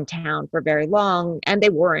shop in town for very long. And they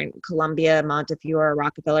weren't. Columbia, Montefiore,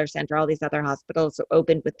 Rockefeller Center, all these other hospitals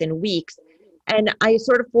opened within weeks. And I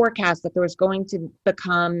sort of forecast that there was going to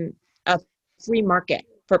become a free market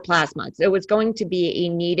for plasma. So it was going to be a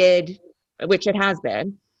needed, which it has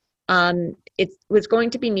been. It was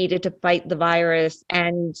going to be needed to fight the virus,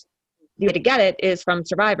 and the way to get it is from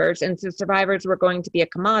survivors. And so survivors were going to be a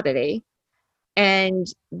commodity, and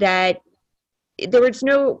that there was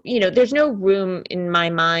no, there's no room in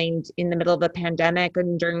my mind in the middle of a pandemic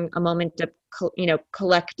and during a moment of,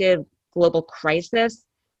 collective global crisis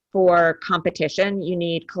for competition. You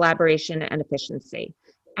need collaboration and efficiency.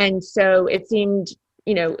 And so it seemed,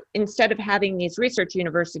 instead of having these research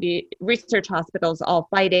hospitals all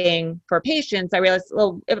fighting for patients, I realized,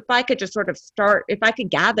 well, if I could just sort of start, if I could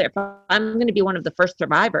gather, if I'm going to be one of the first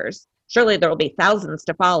survivors, surely there will be thousands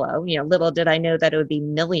to follow. Little did I know that it would be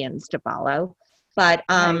millions to follow. But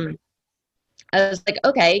I was like,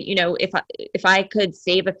 okay, if I could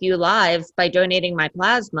save a few lives by donating my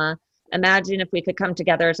plasma, imagine if we could come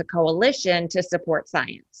together as a coalition to support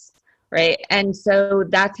science, right? And so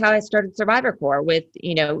that's how I started Survivor Corps with,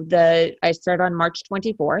 I started on March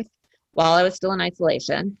 24th while I was still in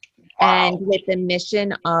isolation. Wow. And with the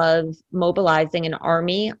mission of mobilizing an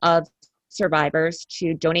army of survivors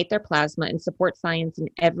to donate their plasma and support science in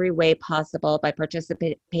every way possible by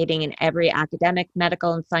participating in every academic,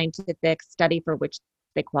 medical, and scientific study for which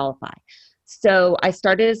they qualify. So I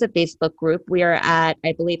started as a Facebook group. We are at,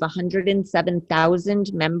 I believe,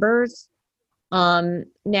 107,000 members.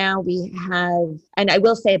 Now we have, and I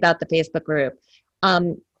will say about the Facebook group,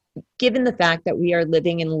 given the fact that we are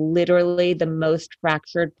living in literally the most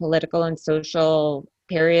fractured political and social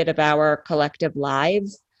period of our collective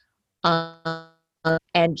lives,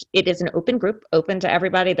 and it is an open group, open to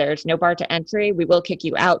everybody. There's no bar to entry. We will kick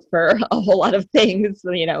you out for a whole lot of things.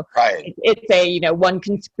 Right. It's a, one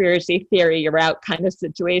conspiracy theory, you're out kind of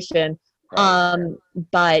situation. Right.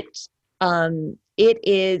 But it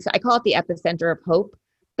is, I call it the epicenter of hope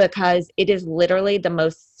because it is literally the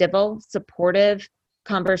most civil, supportive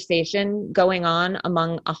conversation going on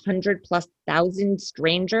among 100,000+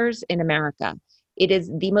 strangers in America. It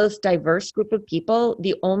is the most diverse group of people.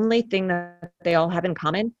 The only thing that they all have in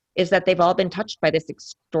common is that they've all been touched by this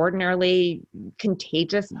extraordinarily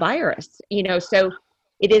contagious virus. So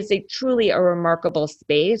it is truly a remarkable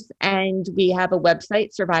space. And we have a website,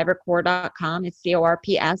 survivorcorps.com. It's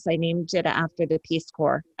CORPS. I named it after the Peace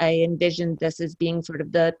Corps. I envisioned this as being sort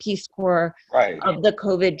of the Peace Corps of the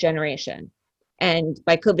COVID generation. And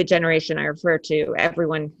by COVID generation, I refer to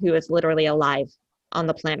everyone who is literally alive on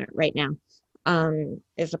the planet right now.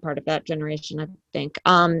 Is a part of that generation, I think.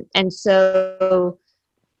 And so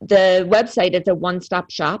the website is a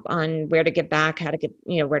one-stop shop on where to give back, how to get,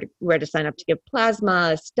 where to sign up to give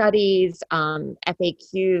plasma, studies,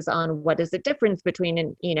 FAQs on what is the difference between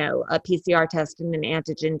a PCR test and an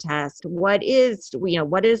antigen test. What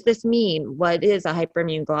does this mean? What is a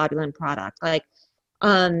hyperimmune globulin product?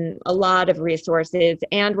 A lot of resources,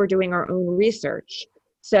 and we're doing our own research.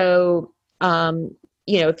 So,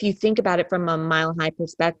 if you think about it from a Mile High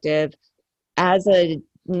perspective, as a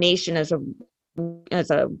nation, as a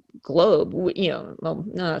globe, well, no,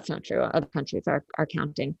 that's not true. Other countries are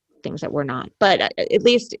counting things that we're not. But at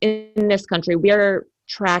least in this country, we are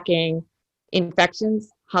tracking infections,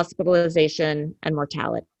 hospitalization, and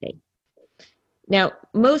mortality. Now,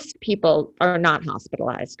 most people are not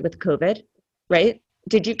hospitalized with COVID, right?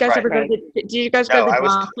 Did you guys ever go to the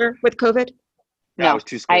doctor with COVID? No, I was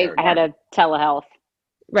too scared. I had a telehealth.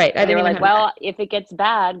 Right. They were like, well, if it gets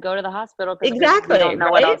bad, go to the hospital. Exactly. We don't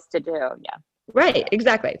know what else to do. Yeah. Right.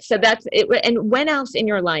 Exactly. So that's it. And when else in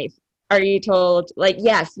your life are you told,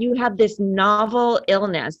 yes, you have this novel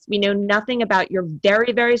illness. We know nothing about, you're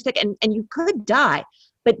very, very sick and you could die,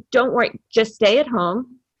 but don't worry. Just stay at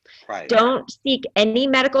home. Right. Don't seek any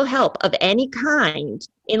medical help of any kind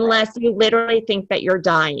unless you literally think that you're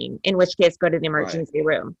dying, in which case go to the emergency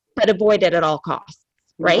room, but avoid it at all costs.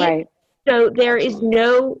 Right. So there is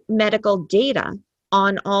no medical data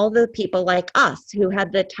on all the people like us who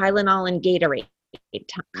had the Tylenol and Gatorade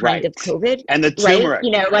kind of COVID, and the right? turmeric.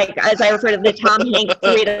 You know, like as I refer to the Tom Hanks,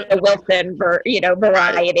 Rita Wilson,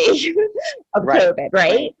 variety of COVID,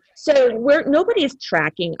 right? So nobody's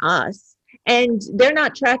tracking us, and they're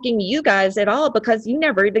not tracking you guys at all because you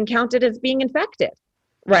never even counted as being infected,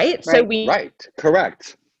 right? So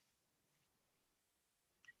Correct.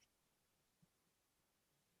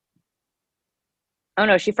 Oh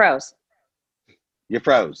no, she froze. You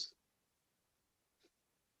froze.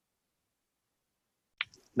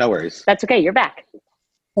 No worries. That's okay. You're back.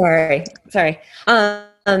 Sorry.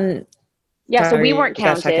 Yeah, so we weren't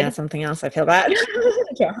Gosh, I counted. something else. I feel bad.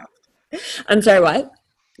 Yeah. I'm sorry, what?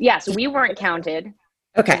 Yeah, so we weren't counted.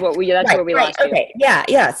 Okay. That's where we lost you. Okay.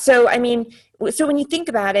 Yeah. So, I mean, so when you think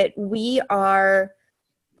about it, we are,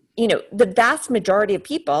 the vast majority of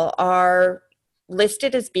people are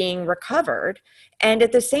listed as being recovered. And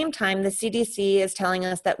at the same time, the CDC is telling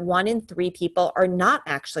us that 1 in 3 people are not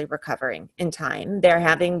actually recovering in time. They're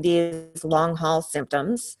having these long haul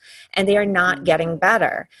symptoms and they are not getting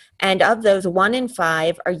better. And of those, 1 in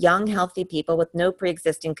 5 are young, healthy people with no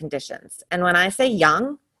pre-existing conditions. And when I say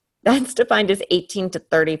young, that's defined as 18 to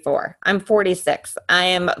 34. I'm 46. I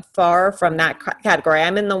am far from that category.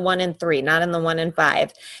 I'm in the 1 in 3, not in the 1 in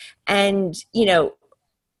 5. And,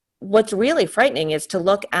 what's really frightening is to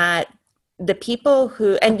look at the people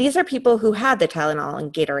who, and these are people who had the Tylenol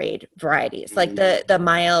and Gatorade varieties, like the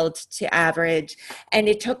mild to average. And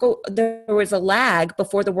there was a lag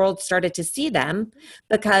before the world started to see them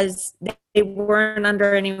because they weren't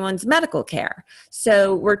under anyone's medical care.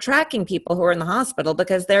 So we're tracking people who are in the hospital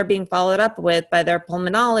because they're being followed up with by their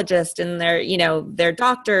pulmonologist and their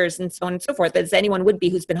doctors and so on and so forth, as anyone would be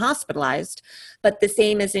who's been hospitalized. But the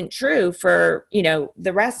same isn't true for,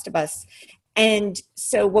 the rest of us. And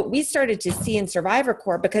so what we started to see in Survivor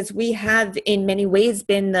Corps, because we have in many ways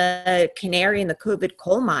been the canary in the COVID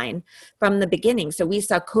coal mine from the beginning. So we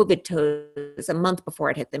saw COVID toes a month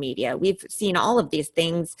before it hit the media. We've seen all of these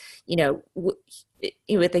things,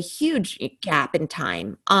 with a huge gap in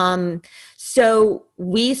time. So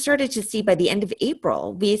we started to see by the end of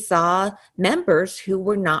April, we saw members who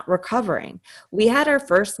were not recovering. We had our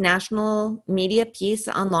first national media piece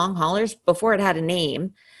on long haulers before it had a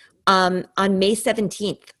name. On May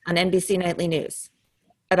 17th on NBC Nightly News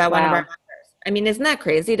about one of our members. I mean, isn't that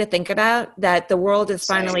crazy to think about that the world is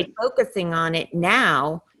finally focusing on it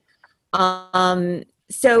now?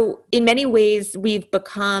 So in many ways, we've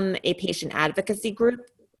become a patient advocacy group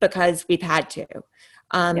because we've had to.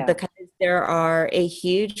 Because there are a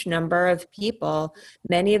huge number of people,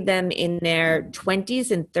 many of them in their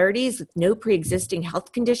 20s and 30s with no pre-existing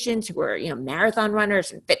health conditions, who are, marathon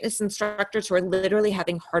runners and fitness instructors who are literally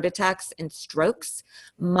having heart attacks and strokes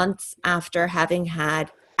months after having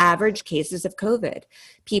had average cases of COVID.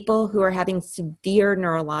 People who are having severe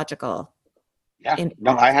neurological.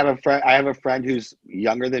 No, I have a friend who's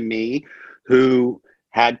younger than me who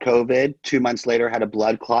had COVID. 2 months later, had a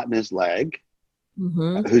blood clot in his leg.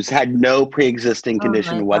 Mm-hmm. Who's had no pre-existing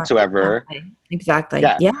condition whatsoever. Exactly.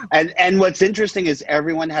 Yeah. And what's interesting is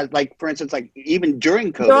everyone has, like, for instance, like even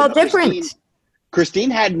during COVID, they're all different.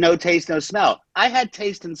 Christine had no taste, no smell. I had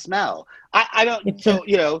taste and smell. I don't.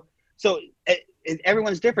 So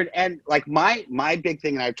everyone's different. And like my big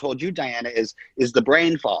thing, and I've told you, Dianna, is the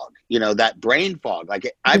brain fog. That brain fog.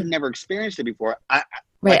 Like I've never experienced it before. I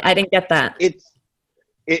didn't get that.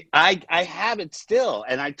 I have it still,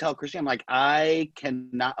 and I tell Christine, I'm like, I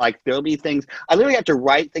cannot, like, there'll be things I literally have to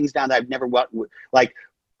write things down that I've never like.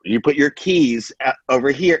 You put your keys over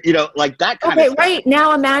here, like that kind of stuff. Right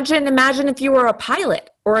now, imagine if you were a pilot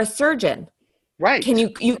or a surgeon, right?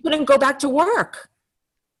 You couldn't go back to work,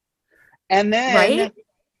 and then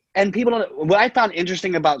and people don't. What I found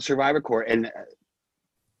interesting about Survivor Corps and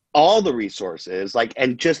all the resources, like,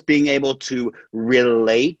 and just being able to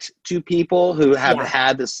relate to people who have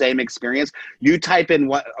had the same experience. You type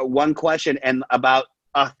in one question and about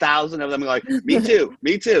 1,000 of them are like, me too.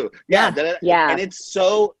 Yeah. And it's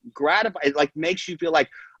so gratifying. It like makes you feel like,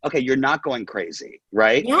 okay, you're not going crazy,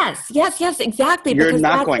 right? Yes, exactly. You're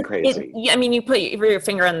not going crazy. You put your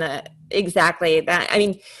finger on exactly that. I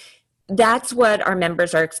mean, that's what our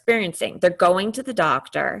members are experiencing. They're going to the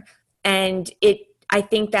doctor, and I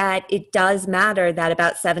think that it does matter that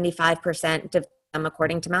about 75% of them,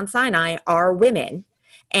 according to Mount Sinai, are women.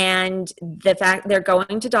 And the fact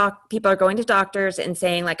people are going to doctors and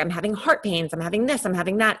saying, like, I'm having heart pains, I'm having this, I'm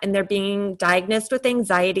having that. And they're being diagnosed with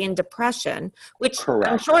anxiety and depression, which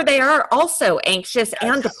I'm sure they are also anxious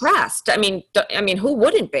and depressed. I mean, who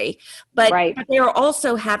wouldn't be? But they are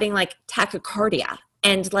also having like tachycardia,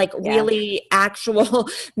 and like really actual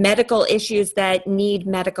medical issues that need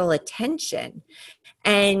medical attention.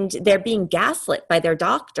 And they're being gaslit by their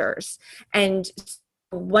doctors. And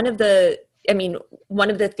one of the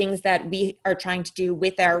things that we are trying to do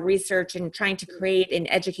with our research and trying to create an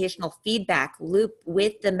educational feedback loop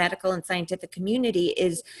with the medical and scientific community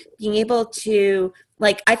is being able to,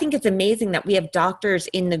 like, I think it's amazing that we have doctors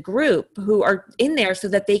in the group who are in there so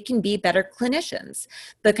that they can be better clinicians,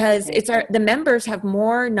 because the members have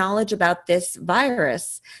more knowledge about this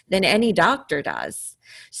virus than any doctor does.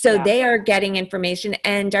 So they are getting information,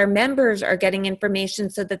 and our members are getting information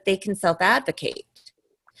so that they can self-advocate.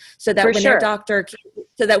 So that when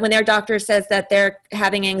their doctor says that they're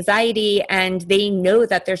having anxiety and they know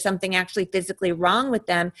that there's something actually physically wrong with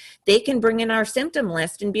them, they can bring in our symptom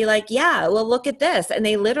list and be like, yeah, well, look at this. And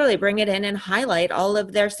they literally bring it in and highlight all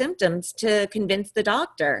of their symptoms to convince the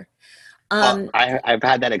doctor. I've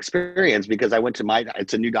had that experience because I went to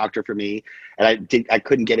it's a new doctor for me, and I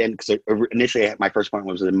couldn't get in because initially my first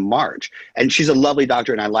appointment was in March, and she's a lovely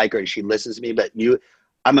doctor and I like her and she listens to me, but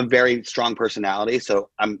I'm a very strong personality. So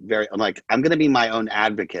I'm like, I'm going to be my own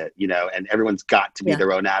advocate, and everyone's got to be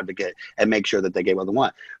their own advocate and make sure that they get what they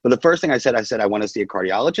want. But the first thing I said, I want to see a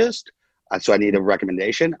cardiologist. So I need a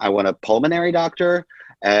recommendation. I want a pulmonary doctor,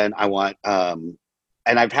 and I want, and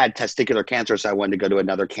I've had testicular cancer. So I wanted to go to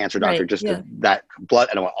another cancer doctor, that blood,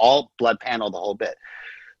 and I want all blood panel, the whole bit.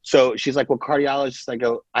 So she's like, well, cardiologist. I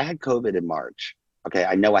go, I had COVID in March. Okay.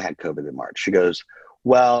 I know I had COVID in March. She goes,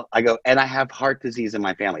 well, I go, and I have heart disease in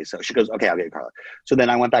my family. So she goes, okay, I'll get you Carla. So then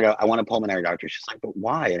I went back, I want a pulmonary doctor. She's like, but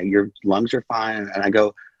why? And your lungs are fine. And I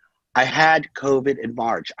go, I had COVID in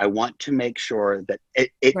March. I want to make sure that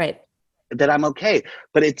that I'm okay.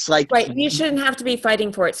 But it's like, you shouldn't have to be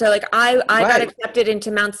fighting for it. So like I got accepted into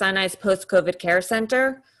Mount Sinai's post-COVID care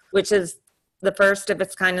center, which is the first of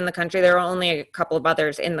its kind in the country. There are only a couple of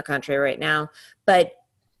others in the country right now, but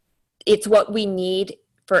it's what we need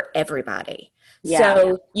for everybody. Yeah.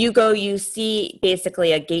 So you see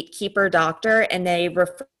basically a gatekeeper doctor, and they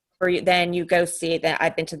refer you, then you go see that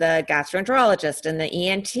I've been to the gastroenterologist and the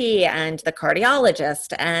ENT and the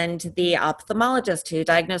cardiologist and the ophthalmologist who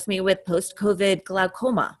diagnosed me with post-COVID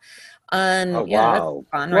glaucoma. Wow. That's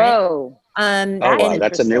fun, right? Whoa. Wow,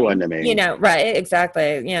 that's a new one to me. Right,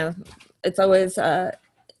 exactly. It's always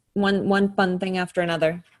one fun thing after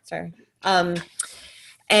another. Sorry.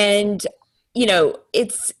 And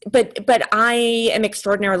but I am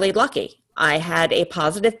extraordinarily lucky. I had a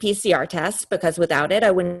positive PCR test, because without it,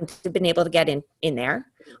 I wouldn't have been able to get in there.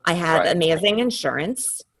 I had amazing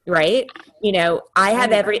insurance, right? I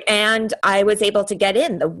have and I was able to get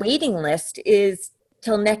in. The waiting list is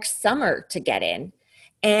till next summer to get in.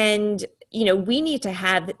 And, we need to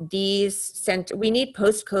have we need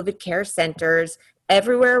post-COVID care centers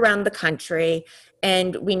everywhere around the country.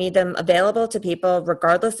 And we need them available to people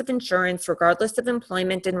regardless of insurance, regardless of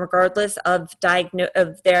employment, and regardless of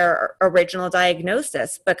their original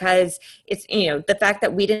diagnosis, because it's, the fact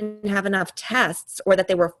that we didn't have enough tests or that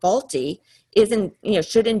they were faulty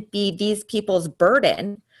shouldn't be these people's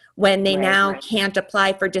burden when they can't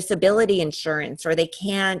apply for disability insurance, or they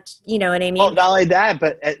can't, you know what I mean? Well, not only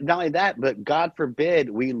that, but God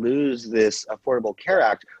forbid we lose this Affordable Care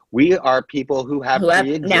Act. We are people who have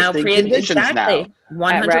pre-existing conditions now.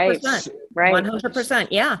 100%. Right. 100%.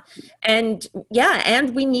 Yeah. And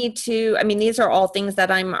we need to, these are all things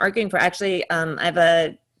that I'm arguing for. Actually,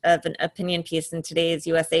 I have an opinion piece in today's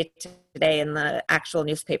USA Today in the actual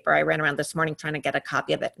newspaper. I ran around this morning trying to get a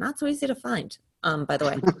copy of it. Not so easy to find, by the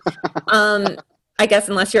way. I guess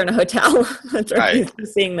unless you're in a hotel, that's right.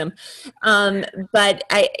 Seeing them. But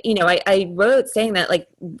I wrote saying that, like,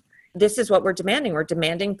 this is what we're demanding. We're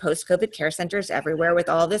demanding post-COVID care centers everywhere with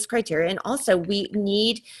all this criteria. And also we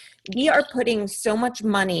are putting so much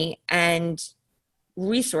money and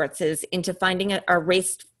resources into finding a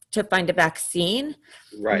race to find a vaccine.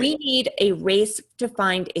 Right. We need a race to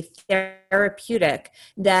find a therapeutic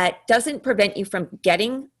that doesn't prevent you from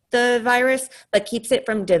getting the virus, but keeps it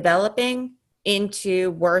from developing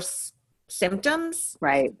into worse symptoms.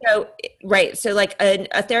 Right. So like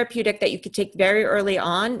a therapeutic that you could take very early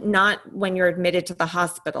on, not when you're admitted to the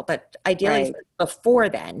hospital, but ideally before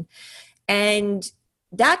then. And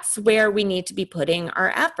that's where we need to be putting our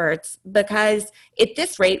efforts, because at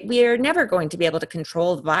this rate, we are never going to be able to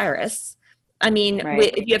control the virus.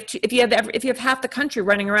 If you have half the country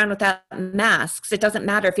running around without masks, it doesn't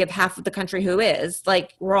matter if you have half of the country who is.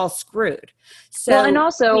 Like, we're all screwed. So, well, and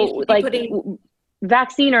also, like,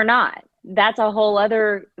 vaccine or not, that's a whole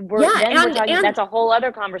other that's a whole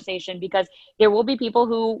other conversation, because there will be people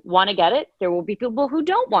who want to get it, there will be people who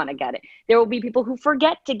don't want to get it, there will be people who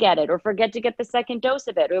forget to get it or forget to get the second dose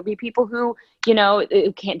of it, there will be people who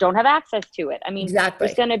don't have access to it. I mean, Exactly.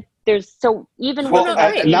 Even Well,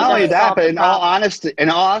 with not only that, but in all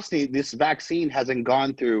honesty, this vaccine hasn't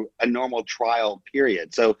gone through a normal trial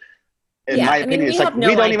period. So in my opinion, it's like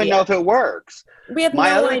we don't even know if it works. We have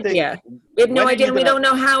no idea. We have no idea, and we don't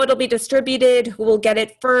know how it'll be distributed, who will get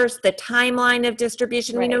it first, the timeline of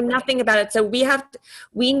distribution. We know nothing about it. So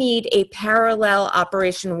we need a parallel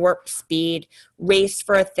Operation Warp Speed race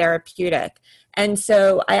for a therapeutic. And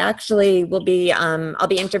so I actually will be, I'll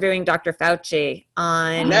be interviewing Dr. Fauci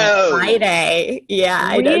on Friday. Yeah,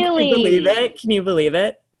 I know. Can you believe it? Can you believe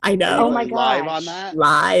it? I know. Oh my God! Live on that?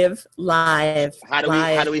 Live.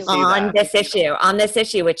 How do we see on that? on this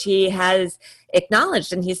issue, which he has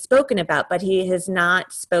acknowledged and he's spoken about, but he has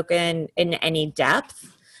not spoken in any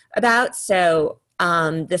depth about. So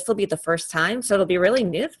this will be the first time. So it'll be really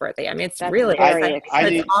newsworthy. I mean, it's really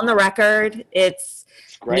it's on the record. It's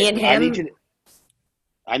great. Me and him.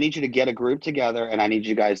 I need you to get a group together, and I need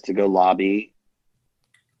you guys to go lobby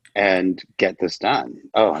and get this done.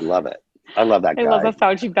 Oh, I love it. I love that guy. I love a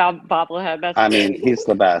Fauci bobblehead. I mean, he's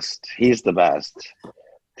the best. He's the best.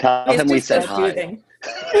 Tell him we said hi.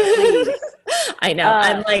 I know.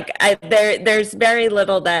 I'm like, there's very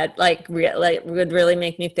little that would really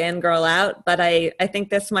make me fangirl out, but I think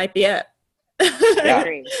this might be it. Yeah.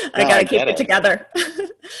 I gotta keep it together.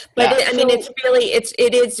 But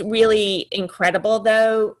it is really incredible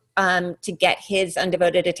though, to get his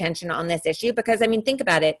undevoted attention on this issue, because I mean, think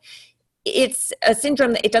about it. It's a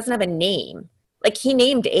syndrome that it doesn't have a name. Like, he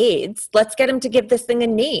named AIDS. Let's get him to give this thing a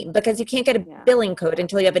name, because you can't get a billing code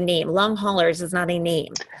until you have a name. Long haulers is not a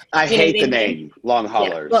name. I hate the name long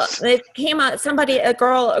haulers. Yeah. Well, it came out. A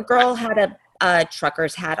girl had a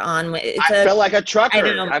trucker's hat on. I feel like a trucker. I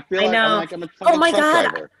know. I'm a fucking truck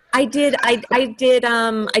driver. I did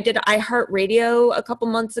iHeartRadio a couple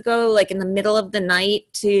months ago, like in the middle of the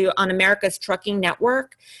night on America's Trucking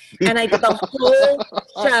Network. And I did the whole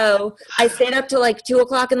show. I stayed up till like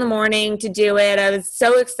 2:00 in the morning to do it. I was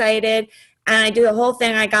so excited. And I do the whole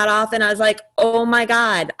thing. I got off and I was like, oh my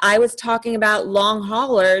God, I was talking about long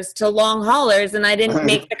haulers to long haulers, and I didn't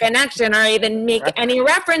make the connection or even make any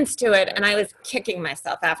reference to it. And I was kicking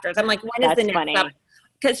myself afterwards. I'm like, when is the next up?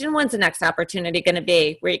 Because when's the next opportunity going to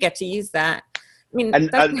be where you get to use that? I mean,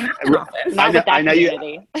 that doesn't happen often.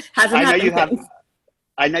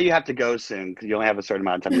 I know you have to go soon, because you only have a certain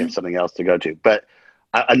amount of time. You have something else to go to. But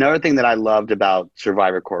another thing that I loved about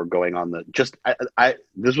Survivor Corps going on this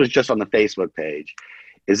was just on the Facebook page,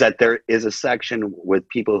 is that there is a section with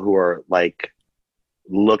people who are like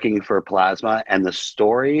looking for plasma, and the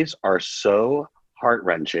stories are so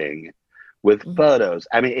heart-wrenching with photos.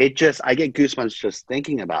 I mean, I get goosebumps just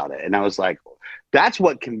thinking about it. And I was like, that's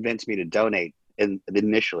what convinced me to donate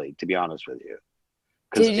initially, to be honest with you.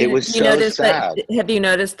 Because it was so sad. Have you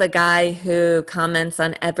noticed the guy who comments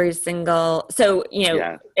on every single,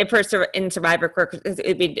 in Survivor Corps,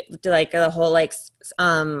 it'd be like a whole, I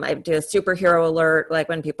do a superhero alert, like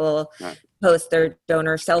when people post their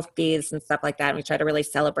donor selfies and stuff like that. And we try to really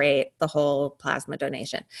celebrate the whole plasma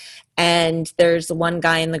donation. And there's one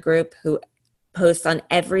guy in the group who posts on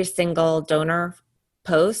every single donor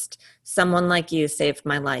post, "Someone like you saved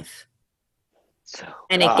my life."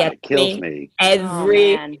 And it kills me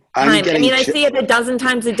every time. I see it a dozen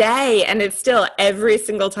times a day, and it still every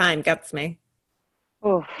single time gets me.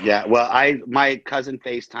 Oh. Yeah, well, my cousin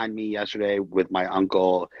FaceTimed me yesterday with my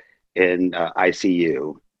uncle in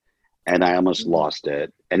ICU, and I almost lost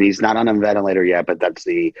it. And he's not on a ventilator yet, but that's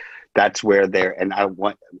where they're. And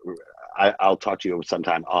I'll talk to you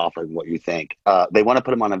sometime off and what you think. They want to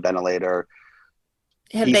put him on a ventilator.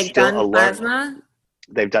 Have they done plasma?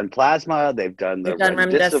 They've done plasma. They've done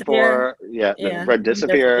remdesivir.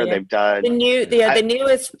 Remdesivir. They've done the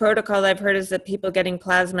newest protocol I've heard is that people getting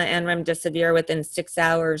plasma and remdesivir within 6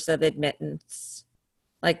 hours of admittance,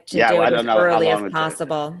 like to do it as early as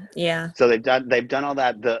possible. Yeah. So they've done all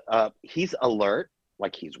that. He's alert,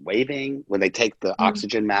 like he's waving when they take the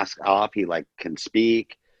oxygen mask off. He can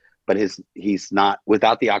speak, but he's not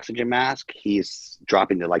without the oxygen mask. He's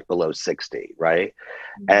dropping to below 60, right?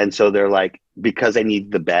 And so they're because they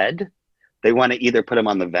need the bed, they want to either put him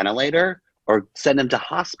on the ventilator or send him to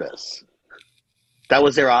hospice. That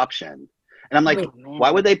was their option. And I'm like,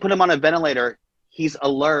 why would they put him on a ventilator? He's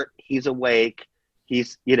alert. He's awake.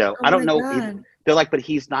 he's, you know, I don't know. They're like, but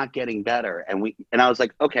he's not getting better. And I was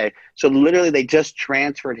like, okay. So literally they just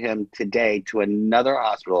transferred him today to another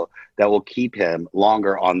hospital that will keep him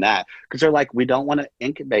longer on that. Cause they're like, we don't want to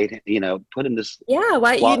incubate him, you know, put him this. Yeah.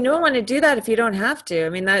 Why you don't want to do that if you don't have to. I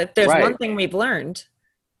mean, if there's one thing we've learned.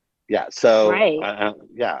 Yeah. So,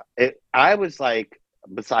 I was like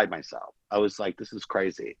beside myself. I was like, this is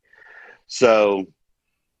crazy. So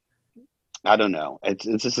I don't know.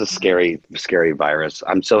 It's just a scary, scary virus.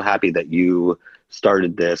 I'm so happy that you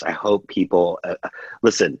started this. I hope people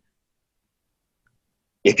listen.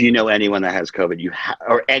 If you know anyone that has COVID,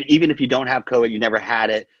 and even if you don't have COVID, you never had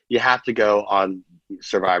it, you have to go on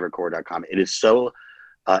survivorcore.com. It is so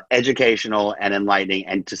educational and enlightening,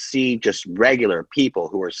 and to see just regular people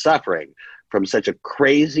who are suffering from such a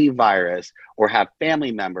crazy virus or have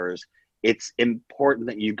family members, it's important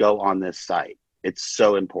that you go on this site. It's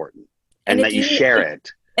so important. And that you share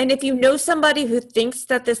it. And if you know somebody who thinks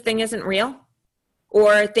that this thing isn't real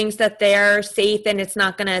or thinks that they're safe and it's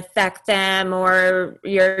not going to affect them, or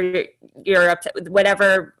you're upset with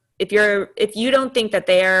whatever, if you don't think that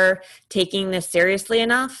they're taking this seriously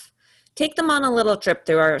enough, take them on a little trip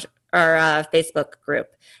through our Facebook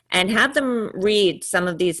group and have them read some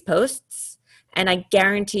of these posts, and I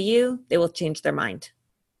guarantee you they will change their mind.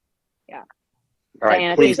 Yeah. All right,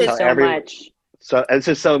 Dianna, please thank tell you so much. So this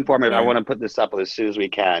is so informative. Yeah. I want to put this up as soon as we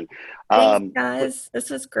can. Thanks, guys. This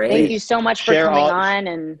was great. Thank you so much for coming on,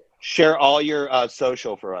 and share all your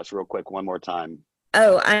social for us real quick one more time.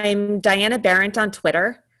 Oh, I'm Dianna Berrent on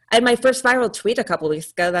Twitter. I had my first viral tweet a couple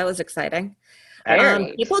weeks ago. That was exciting.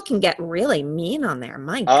 People can get really mean on there.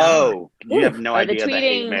 My God. Oh, you have no idea the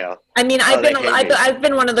hate mail. I mean, I've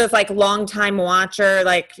been one of those like long time watcher,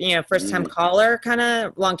 like, you know, first time caller kind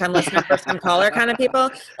of, long time listener, first time caller kind of people.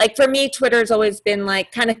 Like for me, Twitter's always been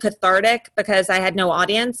like kind of cathartic because I had no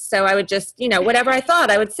audience. So I would just, you know, whatever I thought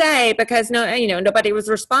I would say because nobody was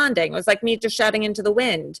responding. It was like me just shouting into the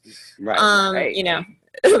wind. Right. You know.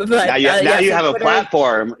 But, now you have a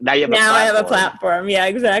platform. Now I have a platform. Yeah,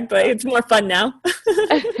 exactly. It's more fun now.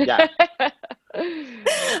 Yeah.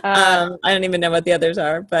 I don't even know what the others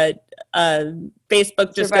are, but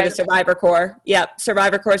Facebook, just go to Survivor Core. Yep,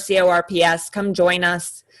 Survivor Core CORPS. Come join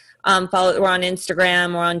us. Follow. We're on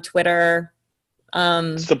Instagram. We're on Twitter.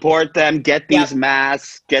 Support them. Get these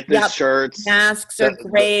masks. Get these shirts. Masks are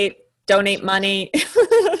great. Donate money.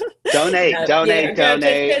 Donate.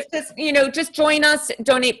 Just join us,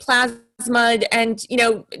 donate plasma, and,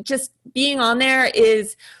 just being on there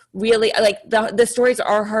is really, like, the stories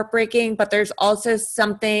are heartbreaking, but there's also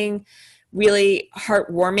something really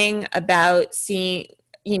heartwarming about seeing,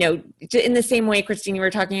 in the same way, Christine, you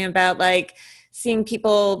were talking about, like, seeing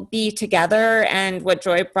people be together and what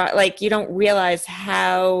joy brought. Like, you don't realize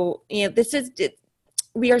how,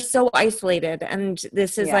 we are so isolated, and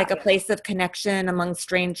this is like a place of connection among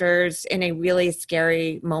strangers in a really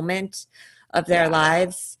scary moment of their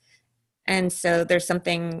lives. And so there's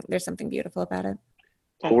something beautiful about it.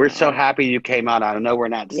 We're so happy you came out. I know we're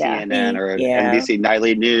not CNN or NBC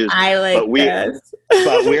Nightly News, but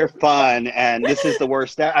we're fun. And this is the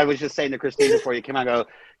worst. I was just saying to Christine before you came out,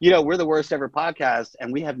 we're the worst ever podcast,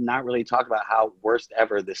 and we have not really talked about how worst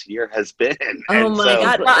ever this year has been. Oh my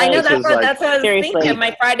God. Well, I know that's what I was thinking of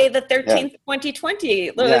my Friday the 13th, 2020.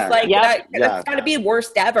 It was like, that's got to be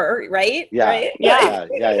worst ever, right? Yeah. Right?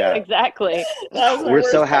 Yeah. Exactly. We're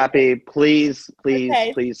so happy. Please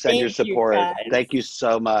send your support. Thank you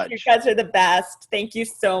so much. You guys are the best. Thank you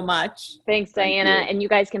so much. Thanks, Dianna. And you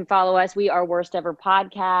guys can follow us. We are Worst Ever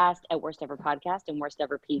Podcast at Worst Ever Podcast and Worst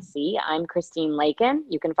Ever PC. I'm Christine Lakin.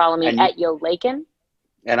 You can follow me at Yo Lakin.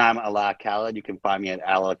 And I'm Alak Khaled. You can find me at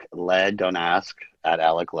Alec Led. Don't ask, at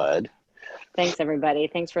Alec Led. Thanks, everybody.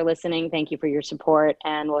 Thanks for listening. Thank you for your support,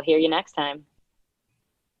 and we'll hear you next time.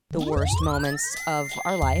 The worst moments of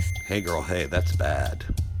our life. Hey, girl, hey, that's bad.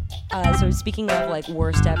 So speaking of like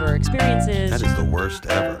worst ever experiences. That is the worst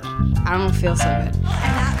ever. I don't feel so good. And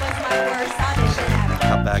that was my worst audition ever.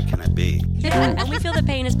 How bad can it be? And we feel that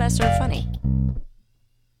pain is best served funny.